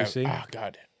Yeah. OKC. Oh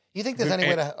God. you think there's any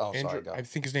way to? Oh, Andrew, sorry, go. I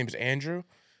think his name is Andrew.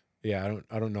 Yeah,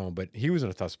 I don't know, but he was in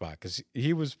a tough spot because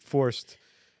he was forced.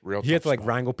 Real. He had to tough like spot.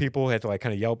 wrangle people. He had to like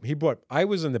kind of yelp. I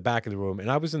was in the back of the room,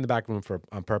 and I was in the back room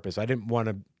on purpose. I didn't want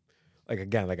to, like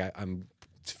again, like I'm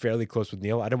fairly close with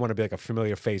Neil. I didn't want to be like a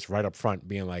familiar face right up front,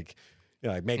 being like,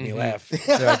 like make me laugh.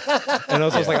 And I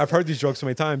was just like, I've heard these jokes so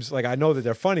many times. Like I know that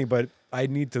they're funny, but I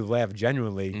need to laugh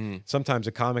genuinely. Sometimes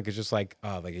a comic is just like,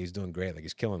 oh, like he's doing great, like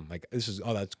he's killing. Like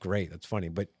that's great, that's funny.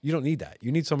 But you don't need that.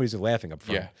 You need somebody who's laughing up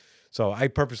front. Yeah. So I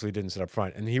purposely didn't sit up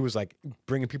front, and he was like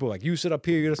bringing people like, you sit up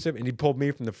here, you gotta sit, and he pulled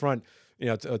me from the front, to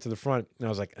the front, and I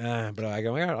was like, but I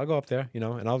go, all right, I'll go up there, and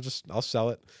I'll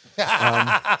sell it.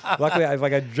 Luckily,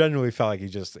 I genuinely felt like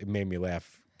it made me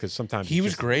laugh because sometimes He it's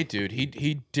was just- great, dude.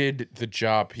 He did the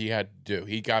job he had to do.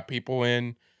 He got people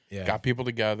in, Yeah. got people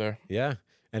together. Yeah.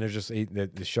 And it's just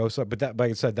the show stuff. But that,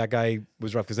 like I said, that guy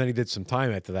was rough because then he did some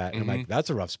time after that. And I'm like, that's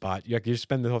a rough spot. You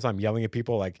spend the whole time yelling at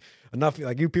people, like, enough,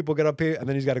 like, you people get up here, and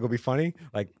then he's got to go be funny.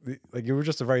 Like you were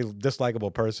just a very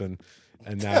dislikable person.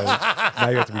 And now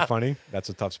you have to be funny. That's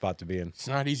a tough spot to be in. It's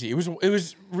not easy. It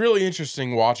was really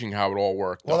interesting watching how it all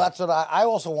worked. Well, though. that's what I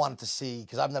also wanted to see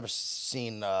because I've never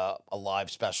seen a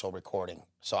live special recording.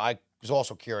 So I was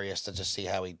also curious to just see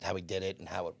how he did it and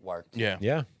how it worked. yeah.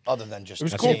 Yeah. Other than just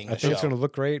was I cool. seeing think, I the think it's show. going to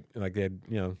look great. Like they had,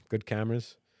 good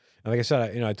cameras. And like I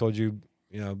said, I told you,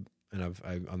 and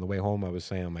on the way home, I was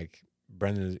saying, I'm like,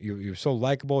 Brendan, you were so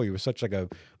likable. You were such like a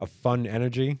fun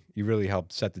energy. You really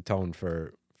helped set the tone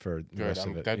for the Good. rest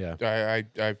of it. Yeah.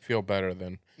 I feel better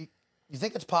then. You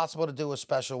think it's possible to do a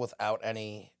special without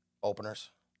any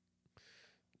openers?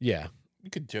 Yeah. You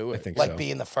could do it. I think Like so.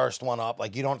 being the first one up.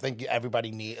 Like you don't think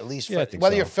everybody need at least Yeah, I think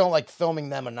whether so. you're filming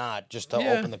them or not, just to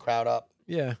Yeah. open the crowd up.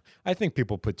 Yeah, I think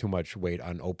people put too much weight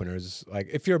on openers. Like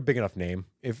if you're a big enough name,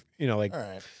 if like All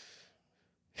right.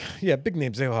 yeah, big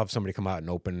names, they'll have somebody come out and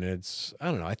open. I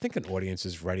don't know. I think an audience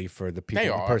is ready for the people,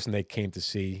 the person they came to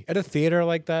see at a theater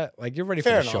like that. Like you're ready for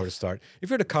the show to start. If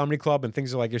you're at a comedy club and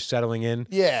things are like you're settling in,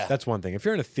 Yeah. that's one thing. If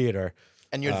you're in a theater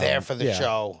And you're there for the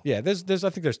show. yeah, there's I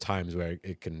think there's times where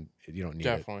you don't need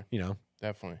Definitely. it.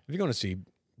 Definitely. If you're going to see,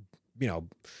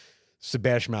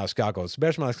 Sebastian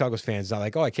Maniscalco's fans not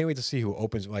like, oh, I can't wait to see who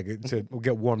opens, like to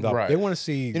get warmed up. Right. They want to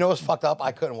see. You know what's fucked up?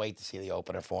 I couldn't wait to see the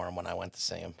opener for him when I went to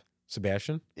see him.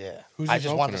 Sebastian. Yeah. Who's I his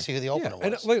just wanted opener? to see who the opener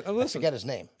And, was. I listen, forget his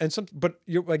name. but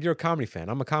you're a comedy fan.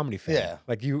 I'm a comedy fan. Yeah.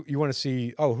 Like you want to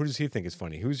see. Oh, who does he think is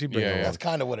funny? Who's he bringing? Yeah. along? That's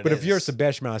kind of what it is. But if you're a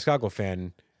Sebastian Maniscalco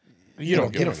fan, you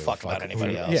don't give a a fuck about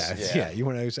anybody else. Yeah. You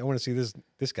want to. I want to see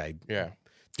this guy. Yeah.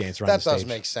 Dance around. That the does stage.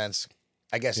 make sense.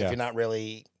 I guess Yeah. if you're not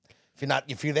really,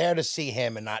 if you're there to see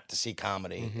him and not to see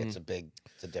comedy, it's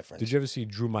a difference. Did you ever see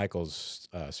Drew Michaels'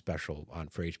 special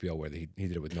for HBO where he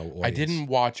did it with no audience? I didn't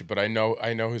watch it, but I know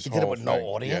his. He did it whole with no thing.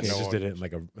 audience? He no just did audience.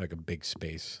 it in like a big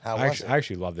space. How I was actually, it? I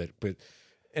actually loved it,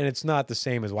 and it's not the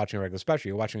same as watching a regular special.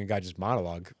 You're watching a guy just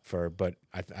monologue but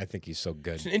I think he's so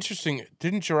good. It's an interesting.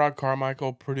 Didn't Gerard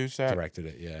Carmichael produce that? Directed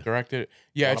it, yeah. Directed it.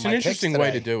 Yeah, One it's of an my picks interesting way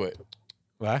to today. do it.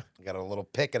 What? I got a little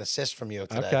pick and assist from you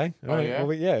today. Okay. All right. yeah?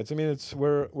 Well, yeah.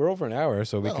 We're over an hour,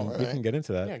 so we Oh, can all we right. can get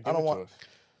into that. Yeah, give I don't it to want- us.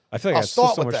 I feel like I'll there's still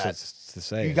start so with much that. to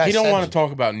say. You guys He don't said want it. to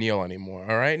talk about Neil anymore.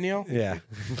 All right, Neil. Yeah.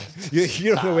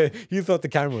 you don't know where you thought the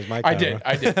camera was my I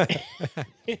camera.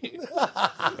 did.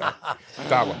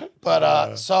 That one.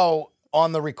 But so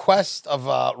on the request of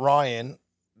Ryan,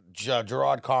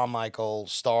 Gerard Carmichael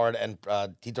starred and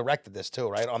he directed this too,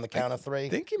 right? On the Count of Three. I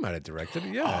think he might have directed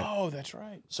it. Yeah. Oh, that's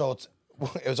right. So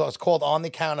it's called On the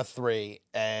Count of Three,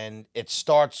 and it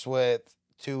starts with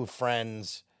two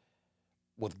friends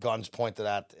with guns pointed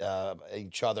at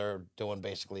each other doing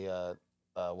basically a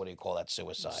what do you call that?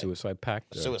 Suicide. Suicide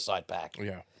Pact. Suicide pact.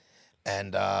 Yeah.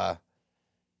 And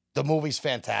the movie's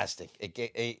fantastic.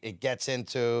 It gets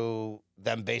into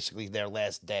them basically their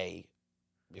last day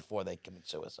before they commit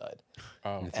suicide.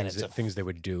 Oh. And And things they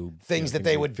would do. things that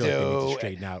they would feel like they need to do,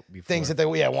 straighten out before. Things that they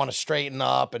want to straighten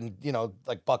up, and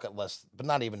like bucket list, but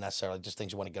not even necessarily just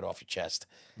things you want to get off your chest.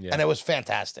 Yeah. And it was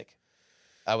fantastic.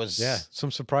 I was some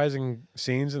surprising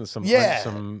scenes and some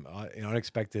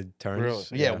unexpected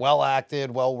turns. Really? well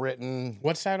acted, well written.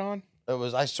 What's that on? It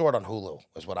was. I saw it on Hulu.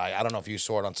 Is what I don't know if you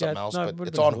saw it on something else, no, it but would've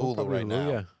it's been on Hulu probably right now.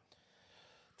 Yeah.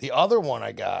 The other one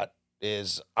I got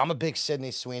is I'm a big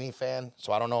Sydney Sweeney fan,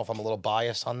 so I don't know if I'm a a little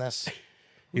biased on this.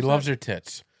 He loves her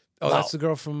tits. Oh, No. that's the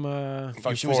girl from.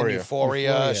 She was in Euphoria.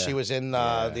 Euphoria. Euphoria. She was in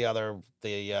the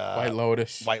White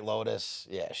Lotus. White Lotus.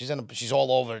 Yeah, she's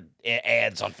all over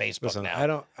ads on Facebook Listen,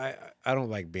 now. I don't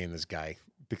like being this guy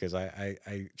because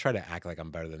I try to act like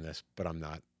I'm better than this, but I'm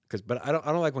not. But I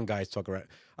don't like when guys talk around.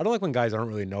 I don't like when guys I don't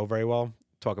really know very well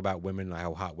talk about women, like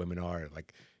how hot women are.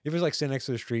 Like if it's like sitting next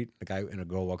to the street, a guy and a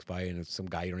girl walks by and it's some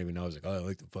guy you don't even know is like, oh, I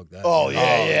like to fuck that. Oh, yeah,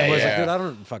 yeah, I was yeah. like, dude, I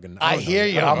don't fucking. I don't hear know.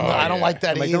 you. I don't know. I don't yeah. like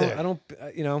that I'm like, either. I don't,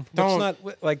 Don't- That's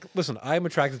not like. Listen, I'm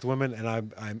attracted to women, and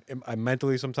I'm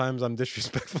mentally sometimes I'm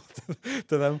disrespectful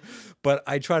to them, but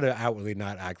I try to outwardly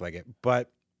not act like it.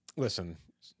 But listen,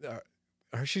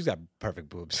 she's got perfect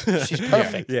boobs. She's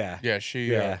perfect. yeah, Yeah, she.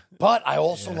 yeah. But I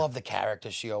also love the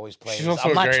character she always plays. She's also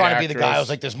I'm a not great trying to be the guy. I actress. was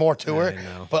like, there's more to her. I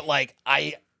know. But like,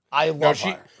 I love she-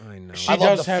 her. I know. She I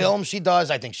love does the have- film she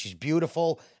does. I think she's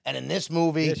beautiful. And in this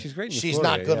movie, Yeah, she's great in she's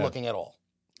Euphoria, not good yeah. looking at all.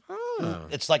 Oh.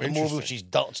 It's like a movie where Interesting. she's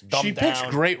dumbed She picks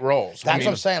down. great roles. That's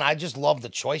what I'm saying. I just love the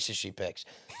choices she picks.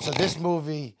 So this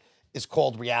movie is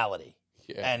called Reality.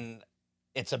 Yeah. And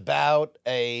it's about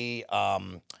a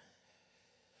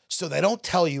so they don't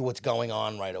tell you what's going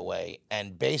on right away.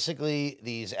 And basically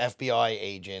these FBI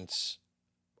agents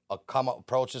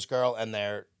approach this girl and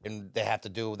they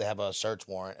have a search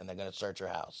warrant and they're gonna search her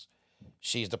house.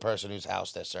 She's the person whose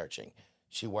house they're searching.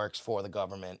 She works for the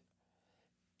government.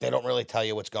 They don't really tell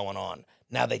you what's going on.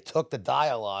 Now, they took the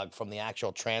dialogue from the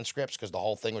actual transcripts because the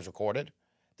whole thing was recorded,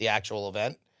 the actual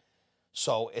event.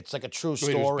 So it's like a true Wait,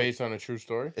 it was story. based on a true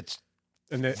story. It's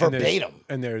verbatim. verbatim.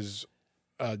 And there's,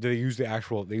 do they use the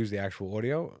actual? They use the actual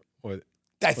audio, or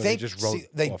I they think just wrote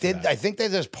they off of did. that? I think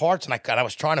there's parts, and I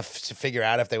was trying to figure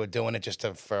out if they were doing it just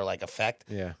for like effect.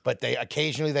 Yeah. But they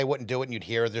occasionally they wouldn't do it, and you'd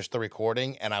hear just the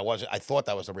recording. And I thought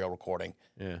that was the real recording.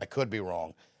 Yeah. I could be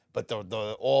wrong, but the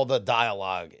all the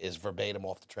dialogue is verbatim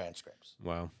off the transcripts.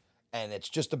 Wow. And it's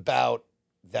just about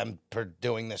them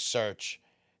doing this search.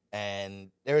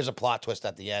 And there is a plot twist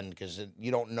at the end because you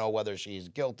don't know whether she's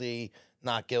guilty,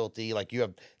 not guilty. Like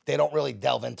they don't really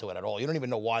delve into it at all. You don't even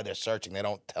know why they're searching. They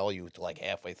don't tell you till like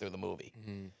halfway through the movie.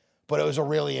 Mm-hmm. But it was a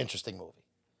really interesting movie.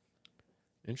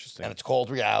 Interesting. And it's called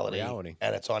Reality. Reality.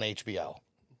 And it's on HBO.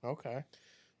 Okay.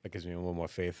 That gives me a little more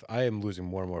faith. I am losing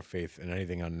more and more faith in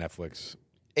anything on Netflix.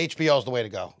 HBO's the way to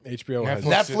go. HBO has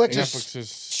Netflix is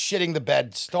shitting the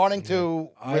bed, starting to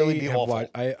really be awful.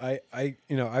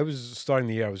 I was starting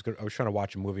the year. I was trying to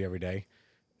watch a movie every day,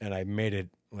 and I made it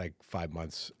like 5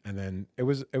 months, and then it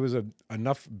was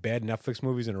enough bad Netflix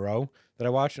movies in a row that I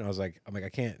watched, and I'm like I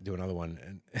can't do another one,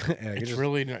 and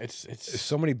it's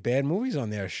so many bad movies on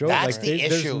there. That's like, the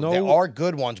issue. There are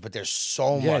good ones, but there's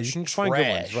so much. You can trash. find good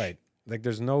ones, right? Like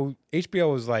there's no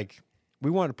HBO is like. We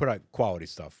want to put out quality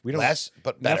stuff. We don't less,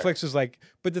 but better. Netflix is like,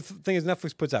 but the thing is,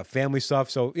 Netflix puts out family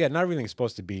stuff. So yeah, not everything is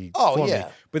supposed to be. Oh for yeah. Me.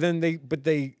 But then they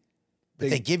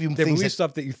give you they things release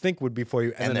stuff that you think would be for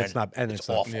you, and then it's not, and it's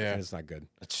awful. and it's not good.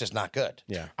 It's just not good.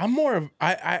 Yeah. I'm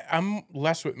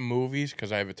less with movies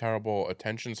because I have a terrible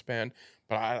attention span.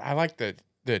 But I like the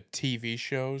TV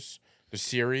shows, the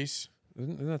series.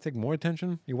 Doesn't that take more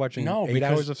attention? You're watching 8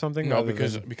 because, hours of something? No,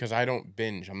 because I don't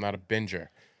binge. I'm not a binger.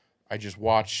 I just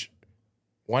watch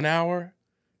 1 hour.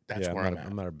 That's where I'm at.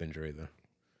 I'm not a binger either.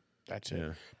 That's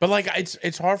it. But like,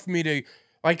 it's hard for me to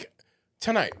like.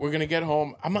 Tonight we're gonna get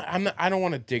home. I don't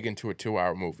want to dig into a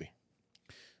 2-hour movie.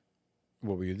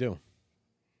 What will you do?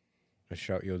 A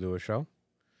show? You'll do a show?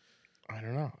 I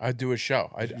don't know. I'd do a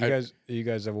show. You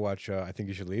guys ever watch? I Think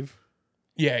You Should Leave.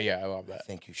 Yeah, I love that. I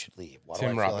Think You Should Leave. Why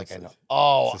Tim do I feel Robbins. like I know?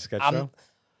 Oh, it's a sketch show?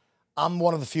 I'm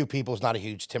one of the few people who's not a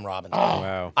huge Tim Robbins fan. Oh,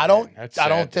 wow. I don't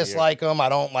sad dislike him. I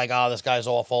don't like, this guy's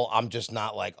awful. I'm just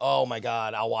not like, oh my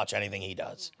God, I'll watch anything he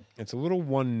does. It's a little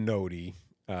one-notey.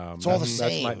 It's all the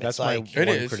same. That's my one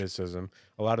criticism.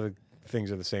 A lot of the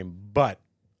things are the same, but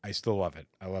I still love it.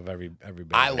 I love every bit.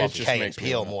 I love just Key and makes me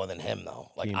Peele laugh. more than him,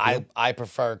 though. Like, Peele? I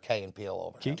prefer Key and Peele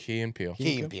over him. Key and Peele.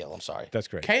 Key and Peele, I'm sorry. That's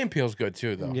great. Key and Peele's good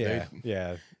too, though.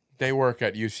 Yeah. They work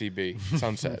at UCB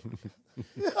Sunset.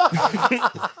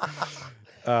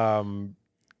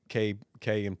 Kay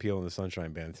and Peele and the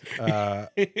Sunshine Band.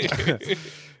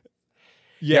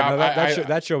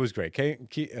 That show was great.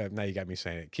 Now you got me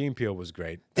saying it. Key and Peele was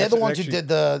great. They're the ones who did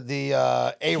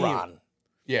the Aaron.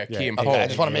 Yeah, Key and Okay, Peele. I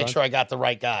just want to make sure I got the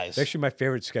right guys. Actually, my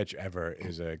favorite sketch ever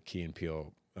is a Key and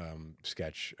Peele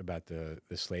sketch about the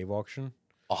slave auction,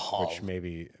 which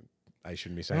maybe I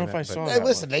shouldn't be saying. I don't know if I saw Hey, that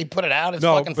listen, they put it out. It's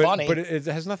no, fucking funny. But it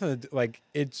has nothing to do, like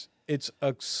it's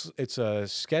a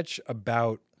sketch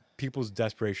about people's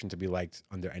desperation to be liked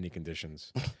under any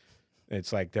conditions.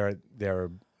 It's like they're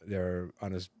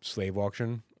on a slave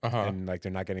auction and like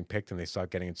they're not getting picked and they start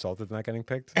getting insulted for not getting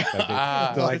picked. Like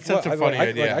they're like, that's such a funny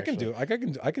idea. I can pick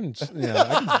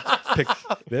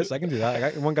this. I can do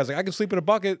that. One guy's like, I can sleep in a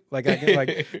bucket. Like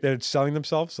they're selling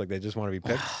themselves. Like they just want to be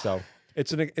picked. So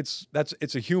it's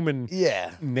a human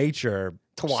nature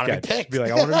to want to be picked. Be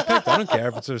like, I want to be picked. I don't care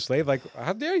if it's a slave. Like,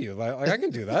 how dare you? Like I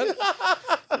can do that.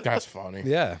 That's funny.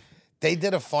 Yeah. They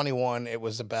did a funny one. It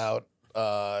was about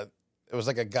it was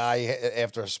like a guy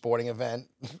after a sporting event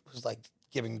was like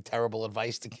giving terrible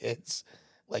advice to kids,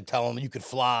 like telling them you could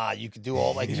fly, you could do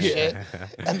all like this shit,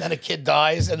 and then a kid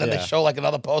dies, and then they show like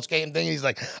another post game thing. And he's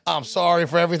like, "I'm sorry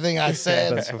for everything I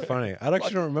said." That's so funny. I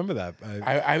actually don't remember that.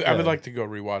 I would like to go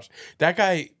rewatch that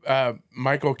guy.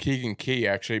 Michael Keegan Key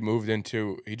actually moved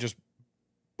into. He just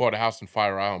bought a house in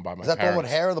Fire Island by my Is that parents. the one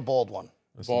with hair or the bald one?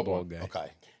 That's Bald the bald one. guy.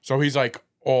 Okay. So he's like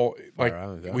all like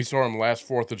Island, yeah. we saw him last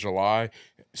 4th of July.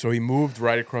 So he moved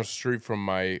right across the street from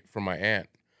my aunt,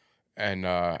 and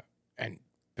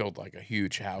built like a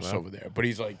huge house over there. But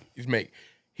he's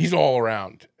he's all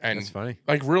around and That's funny.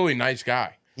 like really nice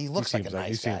guy. He looks like a nice guy.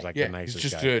 He seems like Yeah, the nicest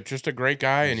he's just guy. just a great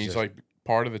guy, and he's just- like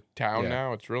part of the town Yeah.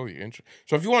 now. It's really interesting.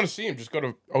 So if you want to see him, just go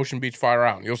to Ocean Beach Fire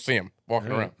Island. You'll see him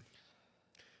walking around.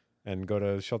 And go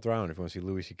to Shelter Island if you want to see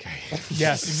Louis C.K.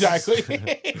 Yes, exactly.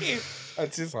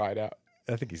 That's his hideout.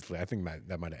 I think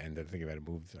that might have ended. I think he might have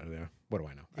moved out of there. What do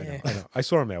I know? I know. I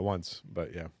saw him there once,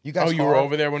 but yeah. You guys? Oh, you were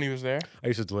over there when he was there I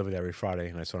used to deliver there every Friday,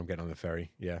 and I saw him getting on the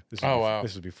ferry. Yeah. Wow.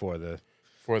 This was before the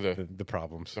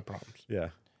problems. the problems. Yeah.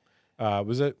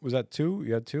 Was that 2?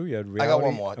 You had 2? You had reality? I got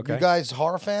one more. Okay. You guys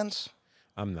horror fans?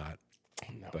 I'm not.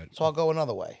 No. But So I'll go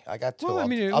another way. I got 2. well, I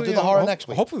mean, I'll do the horror next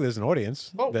week. Hopefully, there's an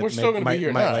audience. Well, that we're still gonna be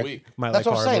here next week. That's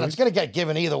what I'm saying. It's going to get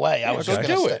given either way. I was so just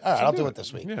going do to it. All right, So I'll do do it. it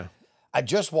this week. Yeah. I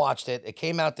just watched it. It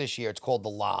came out this year. It's called The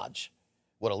Lodge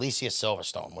with Alicia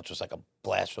Silverstone, which was like a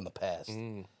blast from the past.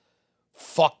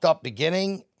 Fucked up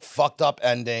beginning, fucked up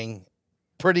ending,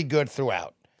 pretty good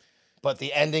throughout. But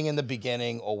the ending and the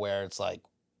beginning are where it's like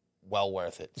well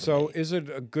worth it. So me. is it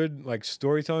a good like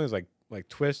storytelling? Is like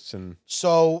twists and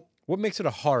So what makes it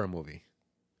a horror movie?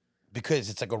 because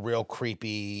it's like a real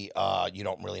creepy, you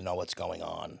don't really know what's going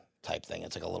on type thing.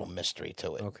 It's like a little mystery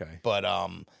to it. Okay. But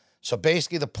so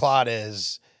basically the plot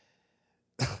is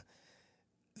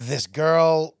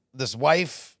this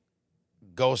wife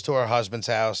goes to her husband's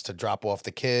house to drop off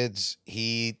the kids.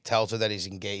 He tells her that he's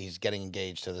getting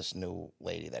engaged to this new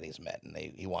lady that he's met, and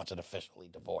he wants an officially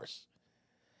divorce.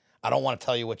 I don't want to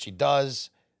tell you what she does.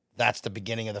 That's the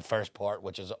beginning of the first part,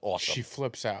 which is awesome. She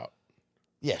flips out.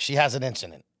 Yeah, she has an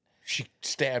incident. She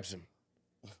stabs him.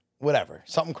 Whatever,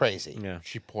 something crazy. Yeah.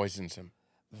 She poisons him.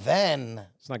 Then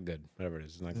It's not good. Whatever it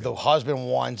is, it's not good. the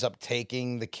husband winds up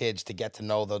taking the kids to get to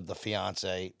know the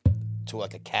fiance to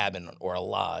like a cabin or a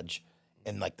lodge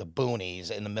in like the boonies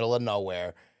in the middle of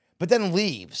nowhere, but then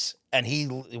leaves, and he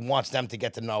wants them to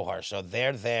get to know her. So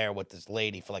they're there with this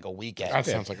lady for like a weekend. That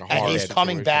sounds like a and horror he's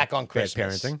coming situation. back on Bad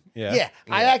Christmas. parenting. Yeah. Yeah,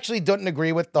 I actually didn't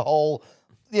agree with the whole,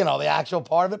 the actual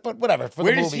part of it, but whatever. For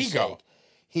Where the does movie's he go? sake.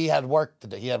 He had work to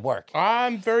do. He had work.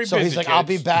 I'm very So busy. he's like, I'll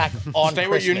be kids. back on Stay Christmas.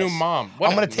 with your new mom. What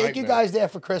I'm a going to take you nightmare. guys there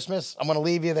for Christmas. I'm going to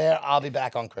leave you there. I'll be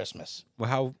back on Christmas.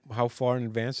 Well, how far in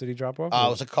advance did he drop off? It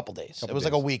was a couple days. It was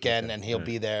like a weekend, and he'll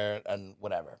be there and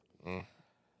whatever.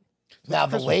 Now,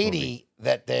 the Christmas lady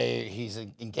that he's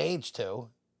engaged to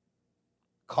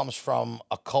comes from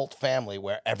a cult family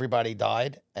where everybody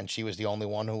died, and she was the only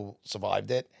one who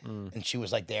survived it. And she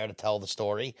was like there to tell the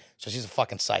story. So she's a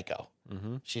fucking psycho.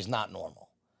 She's not normal.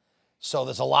 So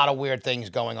there's a lot of weird things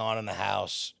going on in the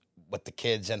house with the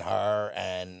kids and her,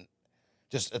 and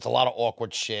just it's a lot of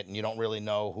awkward shit, and you don't really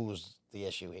know who's the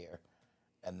issue here.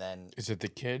 And then Is it the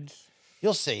kids?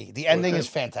 you'll see. The ending is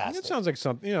fantastic. It sounds like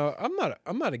something. I'm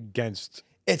not against.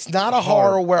 It's not a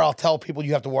horror where I'll tell people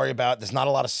you have to worry about. There's not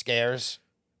a lot of scares.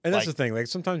 And that's Like- the thing. Like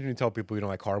sometimes when you tell people you don't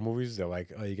like horror movies, they're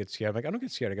like, "Oh, you get scared." I'm like, I don't get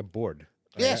scared. I get bored.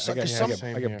 Yeah, I so- get, 'cause I some- get,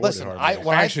 I get bored. Listen, at horror I- movies.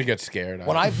 when I actually get scared.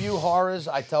 When I view horrors,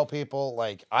 I tell people,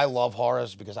 like, I love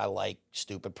horrors because I like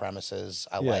stupid premises.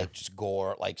 I Yeah. like just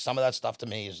gore. Like, some of that stuff to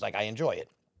me is like, I enjoy it.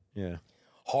 Yeah.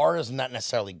 Horror is not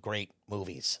necessarily great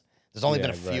movies. There's only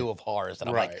been a Yeah, few right. of horrors that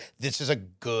I'm Right. like, this is a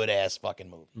good ass fucking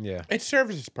movie. Yeah. It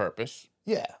serves its purpose.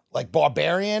 Yeah. Like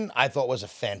Barbarian, I thought was a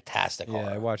fantastic Yeah. horror.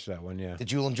 I watched that one. Yeah.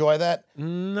 Did you enjoy that?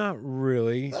 Not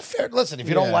really. Fair. Listen, if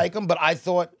you don't Yeah. like them, but I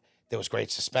thought there was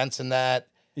great suspense in that.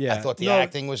 Yeah. I thought the No,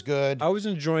 acting was good. I was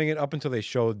enjoying it up until they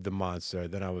showed the monster.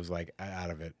 Then I was like out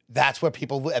of it. That's where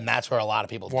people, and that's where a lot of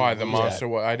people. Why do the lose that. monster?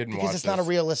 What I didn't Because watch. it's not a this.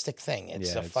 realistic thing.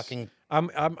 It's Yeah, a fucking. I'm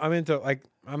into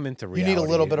reality. You need a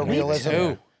little bit of Me realism.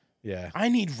 too. Yeah. I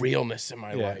need realness in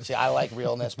my Yeah. life. See, I like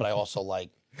realness, but I also like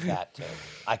that too.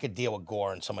 I could deal with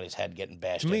gore and somebody's head getting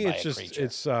bashed To me, in by it's a just creature.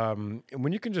 it's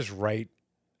when you can just write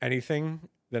anything,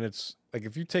 then it's like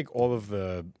if you take all of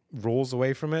the rules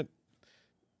away from it,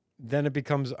 then it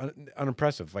becomes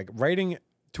unimpressive. Like writing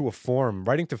to a form,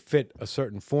 writing to fit a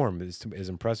certain form is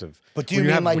impressive. But do you When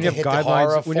mean have, like when to you have hit the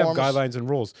horror guidelines? When you have forms? guidelines and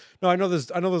rules? No, I know there's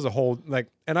a whole like,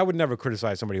 and I would never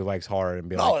criticize somebody who likes horror and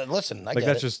be No, like, listen, I like get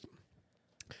that's it. just.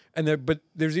 And but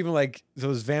there's even like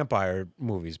those vampire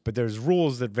movies, but there's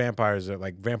rules that vampires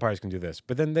can do this.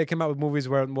 But then they come out with movies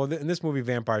where, well, in this movie,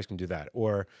 vampires can do that,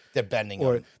 or They're bending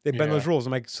or them. they bend Yeah. those rules.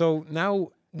 I'm like, so now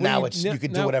Now it's- you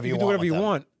can do whatever you want with them.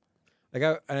 want. Like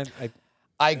I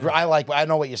I agree. I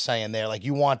know what you're saying there. Like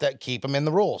you want that, keep them in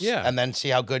the rules. Yeah. And then see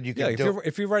how good you yeah, can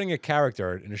if do. you're writing a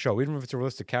character in a show, even if it's a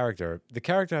realistic character, the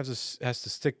character has to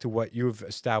stick to what you've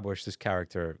established this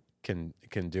character can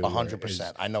do. or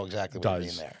 100%. I know exactly what you mean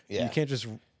does. there. Yeah. You can't just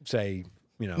say,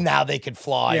 Now they could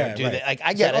fly or do right. that. Like I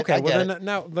It's get like, it. Okay, I well get then it.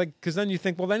 now because then you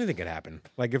think, well, anything could happen.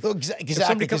 Like if Well, if exactly,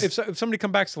 somebody 'cause- if somebody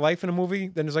come back to life in a movie,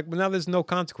 then it's like, well, now there's no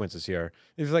consequences here.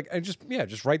 It's like I just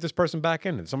write this person back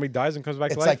in. If somebody dies and comes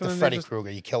back It's to life, like the then they Freddy just- Krueger.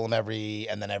 You kill him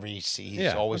he's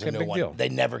Yeah, always okay, a new big one. deal. They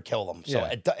never kill them. So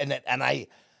Yeah.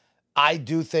 I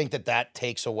do think that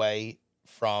takes away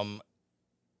from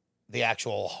the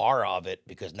actual horror of it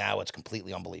because now it's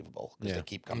completely unbelievable because Yeah. they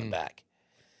keep coming back.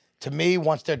 To me,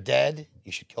 once they're dead,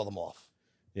 you should kill them off.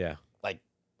 Yeah, Like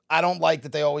I don't like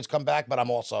that they always come back, but I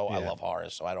Yeah. love horror,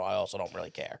 so I also don't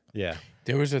really care. yeah.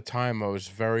 There was a time I was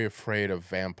very afraid of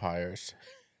vampires.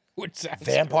 Which sounds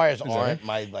Vampires crazy. aren't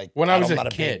my like. When I was I'm a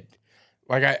not kid,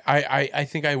 like I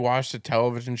think I watched a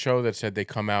television show that said they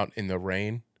come out in the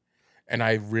rain, and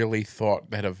I really thought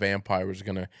that a vampire was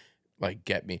gonna like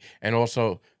get me. And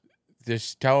also,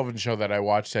 this television show that I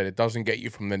watched said it doesn't get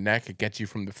you from the neck; it gets you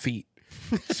from the feet.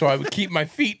 So I would keep my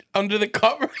feet under the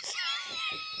covers.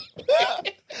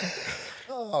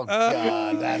 Oh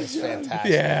God, that is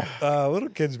fantastic. Yeah. Little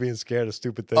kids being scared of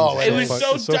stupid things. Oh, It was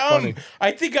so It's dumb. funny.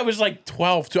 I think I was like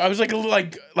 12 too. I was like a little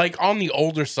like on the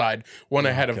older side when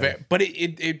I had a van, but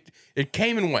it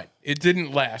came and went. It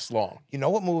didn't last long. You know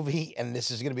what movie? And this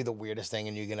is gonna be the weirdest thing,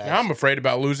 and you're gonna. Now I'm afraid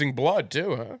about losing blood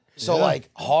too, huh? So like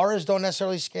horrors don't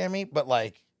necessarily scare me, but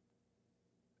like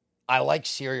I like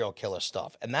serial killer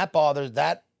stuff, and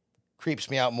that creeps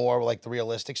me out more, like the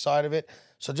realistic side of it.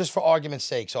 So just for argument's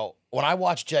sake, so when I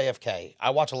watch JFK, I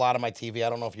watch a lot of my TV. I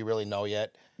don't know if you really know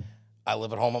yet. I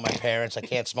live at home with my parents. I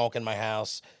can't smoke in my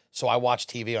house, so I watch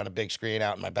TV on a big screen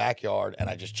out in my backyard, and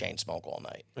I just chain smoke all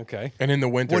night. Okay. And in the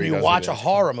winter, When he you doesn't watch do a it.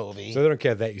 horror movie, So they don't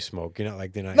care that you smoke. You're not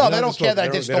like they're not. No, you're they not don't just care that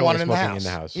smoking- they just they don't want want it in the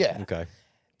smoking house. Yeah. Okay.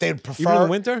 they'd prefer. Even in the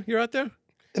winter, you're out there.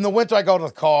 In the winter, I go to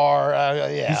the car.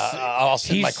 I'll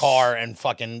sit in my he's- car and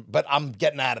fucking. But I'm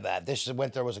getting out of that. This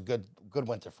winter was a good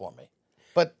winter for me.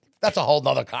 But that's a whole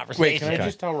nother conversation. Wait, can I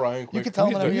just tell Ryan quick? You can tell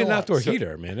him whatever You you get an want. outdoor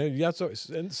heater, man. You outside,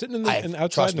 sitting in the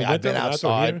outside Trust in me, the I've winter, been an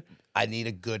outdoor outside. heater? I need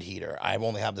a good heater. I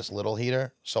only have this little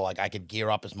heater, so like I could gear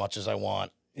up as much as I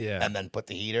want. Yeah. And then put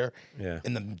the heater. Yeah.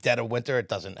 In the dead of winter, it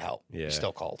doesn't help. Yeah. It's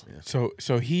still cold. Yeah.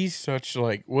 So he's such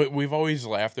like we've always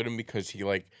laughed at him because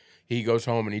he goes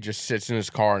home and he just sits in his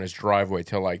car in his driveway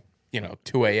till like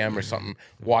 2 a.m. or something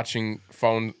watching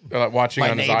watching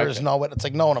My on his neighbors iPad. know it. It's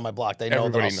like no one on my block. They know that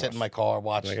Everybody I'll sit knows. in my car,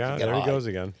 watch. Like, get there he high. goes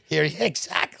again. Here,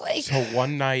 exactly. So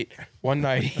one night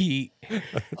he this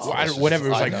is whatever, it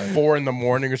was like fun. 4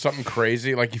 a.m. or something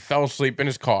crazy. Like he fell asleep in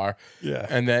his car. Yeah.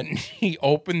 And then he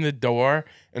opened the door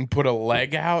and put a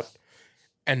leg out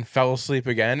and fell asleep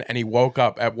again. And he woke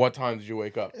up. At what time did you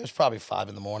wake up? It was probably 5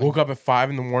 in the morning. Woke up at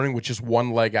 5 a.m. with just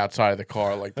one leg outside of the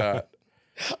car like that.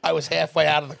 I was halfway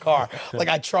out of the car. Like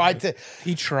I tried to.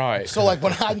 He tried. So like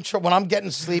when I'm getting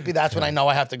sleepy, that's when I know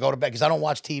I have to go to bed because I don't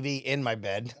watch TV in my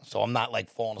bed, so I'm not like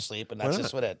falling asleep, and that's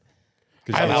just what it.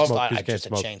 Because I'm you outside. I'm can't just a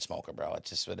smoke. chain smoker, bro. It's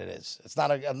just what it is.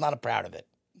 I'm not proud of it,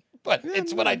 but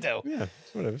it's what I do. Yeah,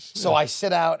 it's whatever. So I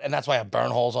sit out, and that's why I have burn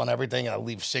holes on everything, and I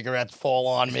leave cigarettes fall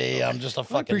on me. I'm just a I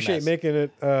fucking appreciate mess. making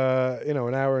it,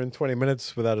 an hour and 20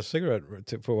 minutes without a cigarette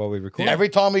for while we record. Every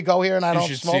time we go here and I You don't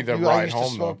should see smoke, the I ride used to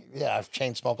home, smoke. Yeah, I've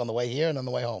chain smoke on the way here and on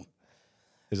the way home.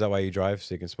 Is that why you drive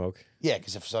so you can smoke? Yeah,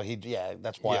 because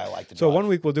that's why I like to. So drive. 1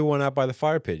 week we'll do one out by the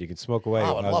fire pit. You can smoke away. Oh,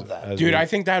 I would love that. Dude, I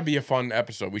think that'd be a fun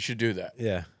episode. We should do that.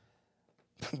 Yeah.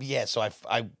 Yeah, so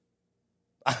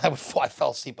I fell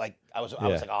asleep like I was Yeah.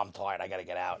 like, oh, I'm tired, I gotta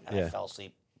get out. And I Yeah. fell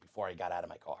asleep before I got out of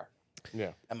my car.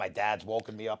 Yeah. And my dad's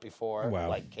woken me up before, Wow.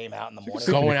 like came out in the morning.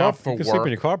 sleep in your car- You can sleep work.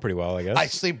 in your car pretty well, I guess. I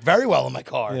sleep very well in my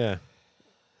car. Yeah.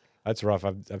 That's rough.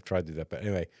 I've tried to do that, but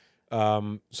anyway.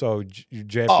 So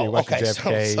JFK, Oh, watching okay.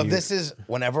 JFK. So this is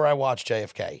whenever I watch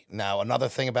JFK. Now, another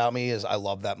thing about me is I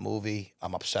love that movie.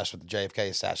 I'm obsessed with the JFK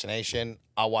assassination.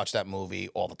 I'll watch that movie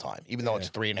all the time, even though it's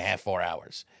 3.5, 4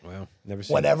 hours. Wow, never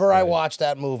seen. Whenever it. I watch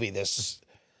that movie, there's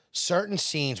certain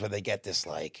scenes where they get this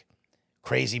like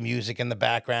crazy music in the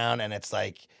background, and it's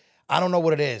like I don't know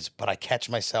what it is, but I catch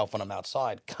myself when I'm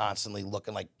outside constantly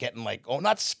looking like getting like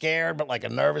not scared, but like a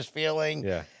nervous feeling.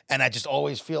 Yeah. And I just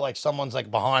always feel like someone's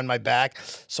like behind my back.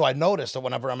 So I noticed that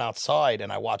whenever I'm outside and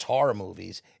I watch horror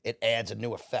movies, it adds a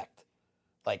new effect.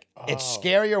 Like it's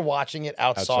scarier watching it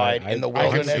outside in the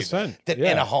wilderness 100%. than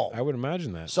Yeah, in a home. I would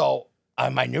imagine that. So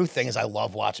my new thing is I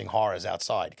love watching horrors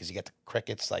outside because you get the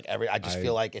crickets. Like I just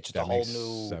feel like it's just a whole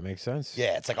new. That makes sense.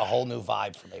 Yeah, it's like a whole new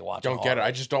vibe for me watching. Don't get it. horror.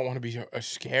 I just don't want to be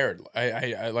scared.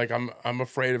 I'm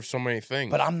afraid of so many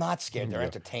things. But I'm not scared. They're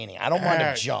entertaining. I don't want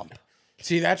to jump.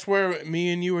 See, that's where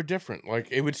me and you are different. Like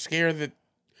it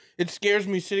scares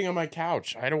me sitting on my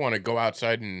couch. I don't want to go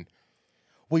outside and.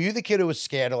 Were you the kid who was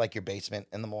scared of like your basement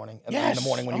in the morning? In the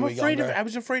morning when you were younger? I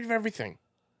was afraid of everything.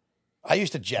 I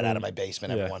used to jet out of my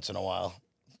basement every Yeah. once in a while.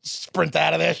 Sprint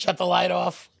out of there, shut the light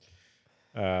off.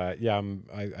 Yeah,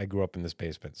 I grew up in this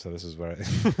basement, so this is where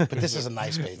But this is a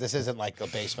nice base. This isn't like a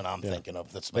basement I'm thinking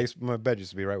of. That's like, my bed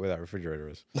used to be right where that refrigerator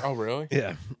is. Oh, really?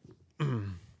 Yeah.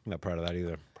 Not proud of that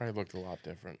either. Probably looked a lot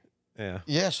different. Yeah.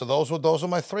 yeah. So those were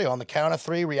my three on the count of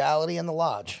three: Reality and The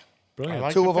Lodge. Brilliant. I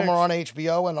like Two the of them are picks. on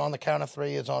HBO, and on the count of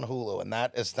three is on Hulu, and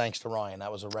that is thanks to Ryan.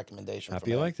 That was a recommendation. Happy from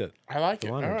you him. liked it. I like it.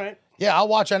 Come All on. right. Yeah, I'll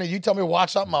watch any. You tell me to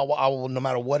watch something, I will. No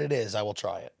matter what it is, I will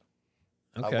try it.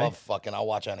 Okay. I love fucking. I'll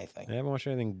watch anything. I haven't watched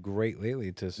anything great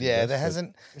lately to suggest Yeah, there that-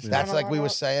 hasn't. That's like we were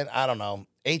saying. I don't know.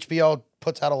 HBO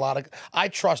puts out a lot of. I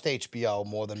trust HBO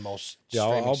more than most Yeah,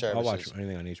 streaming I'll services. watch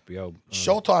anything on HBO.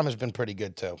 Showtime has been pretty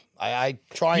good too. I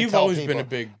try and You've tell always people. been a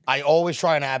big I always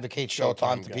try and advocate Showtime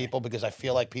Showtime to guy. people because I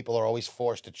feel like people are always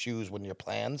forced to choose when your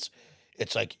plans.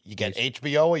 It's like you get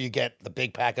HBO or you get the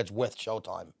big package with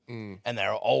Showtime, and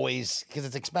they're always because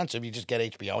it's expensive. You just get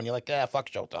HBO and you're like, fuck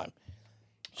Showtime.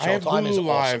 I have Showtime is Hulu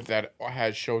Live awesome. that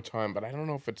has Showtime, but I don't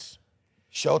know if it's.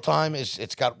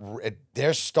 Showtime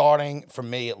they're starting, for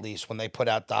me at least, when they put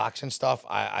out docs and stuff,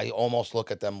 I almost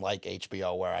look at them like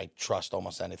HBO, where I trust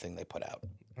almost anything they put out.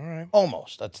 All right.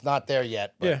 Almost. It's not there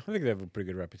yet. But Yeah, I think they have a pretty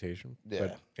good reputation. Yeah.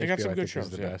 But They got HBO, some I good think, is shows,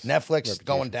 the yeah. best Netflix reputation.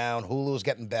 going down. Hulu's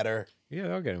getting better. Yeah,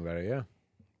 they're getting better. Yeah.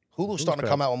 Hulu's starting to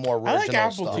come out with more I original like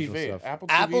Apple stuff. TV. stuff.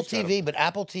 Apple TV, but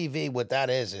Apple TV, what that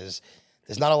is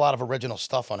there's not a lot of original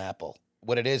stuff on Apple.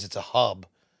 What it is, it's a hub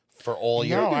for all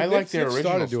your. No, I like their They've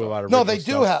original started to do a stuff. lot of No, original they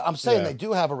do stuff. have. I'm saying Yeah. they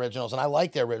do have originals, and I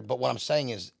like their. But what I'm saying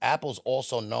is, Apple's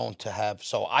also known to have.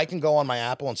 So I can go on my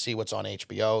Apple and see what's on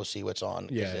HBO, see what's on.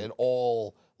 'Cause Yeah. it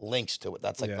all links to it.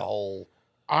 That's like Yeah. the whole.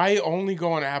 I only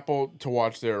go on Apple to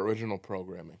watch their original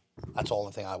programming. That's the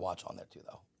only thing I watch on there too,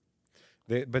 though.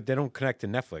 But they don't connect to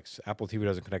Netflix. Apple TV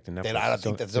doesn't connect to Netflix. I don't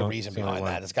think So- there's a so- reason so I behind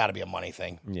want- that. It's got to be a money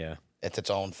thing. Yeah. It's its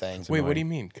own thing. Wait, what annoying. do you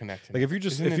mean connecting?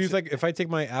 Like if I take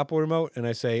my Apple remote and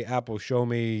I say Apple show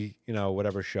me,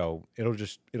 whatever show, it'll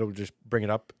just bring it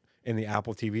up in the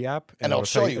Apple TV app And it'll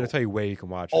show you. It'll tell you where you can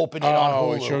watch it. Open it on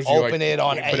Oh, it Hulu. shows you, Open like- it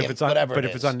on But if it's on whatever. but it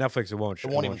if it's is. on Netflix, it won't. It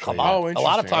won't even show come you. up. Oh, A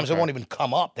lot of interesting. times it Okay. won't even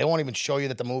come up. They won't even show you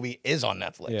that the movie is on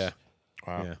Netflix. Yeah.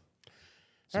 Wow. Yeah.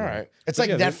 All right. It's like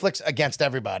Yeah, they- Netflix against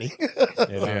everybody.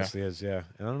 It honestly is. Yeah.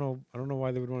 And I don't know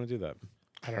why they would want to do that.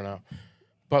 I don't know.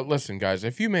 But listen, guys,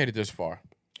 if you made it this far,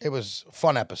 It was a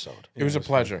fun episode. it was a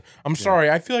pleasure. I'm sorry.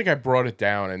 I feel like I brought it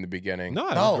down in the beginning. No,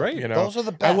 that No, was great. You know, those are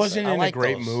the I best. wasn't I in like a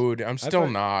great those. mood. I'm still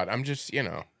thought- not. I'm just,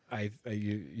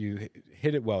 You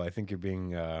hit it well. I think you're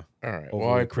being All right. overly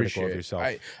Well, I critical appreciate of it.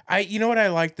 yourself. You know what? I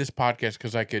like this podcast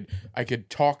because I could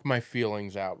talk my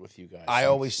feelings out with you guys. I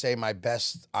always say my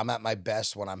best. I'm at my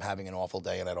best when I'm having an awful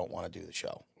day and I don't want to do the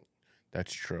show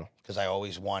That's true. because I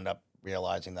always wind up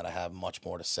realizing that I have much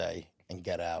more to say and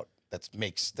get out. That's the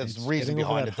reason getting over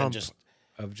behind that it than hump just.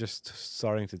 of just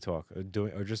starting to talk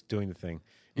or just doing the thing.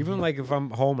 Even Mm-hmm. like if I'm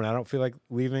home and I don't feel like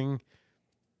leaving,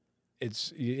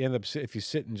 you end up if you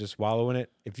sit and just wallow in it.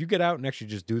 If you get out and actually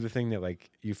just do the thing, that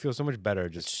like you feel so much better.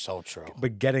 It's Just so true.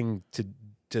 but getting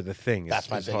to the thing. That's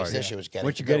my is biggest hard. issue is getting.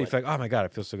 Once to you get do it, you feel like, oh my god,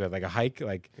 it feels so good. Like a hike,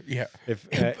 like Yeah. if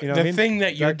you know what I The mean? thing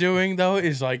that you're doing though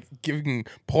is like giving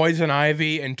poison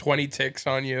ivy and 20 ticks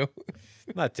on you.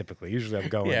 Not typically. Usually I'm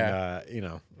going. Yeah.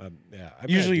 Yeah. I mean,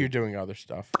 Usually I do- you're doing other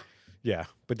stuff. Yeah,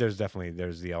 but there's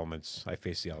the elements. I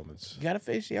face the elements. You got to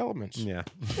face the elements. Yeah.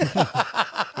 You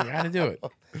got to do it.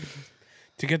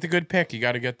 To get the good pick, you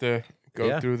got to go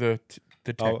Yeah. through the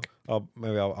tick.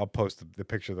 I'll post the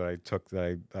picture that I took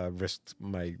that I risked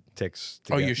my ticks.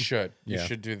 To Oh, get. you should. You Yeah.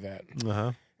 should do that.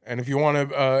 Uh-huh. And if you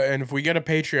want to, and if we get a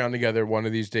Patreon together one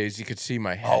of these days, you could see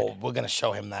my head. Oh, we're gonna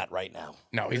show him that right now.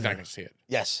 No, he's not going to see it.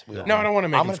 Yes. We will. No, I don't want to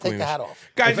make I'm him gonna take the squeamish. hat off.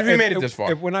 Guys, if you made it this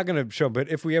far. If we're not gonna show, but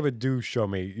if we ever do show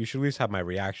me, you should at least have my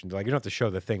reaction. Like you don't have to show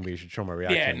the thing, but you should show my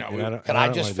reaction. no, And we- don't- Can and I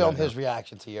don't just wanna do film that his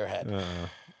reaction to your head? now.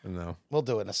 No. We'll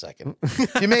do it in a second.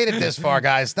 If you made it this far,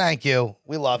 guys, thank you.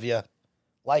 We love you.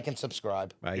 Like and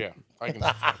subscribe. Yeah, I can.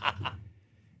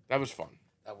 That was fun.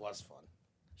 That was fun.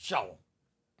 Show 'em.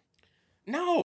 No.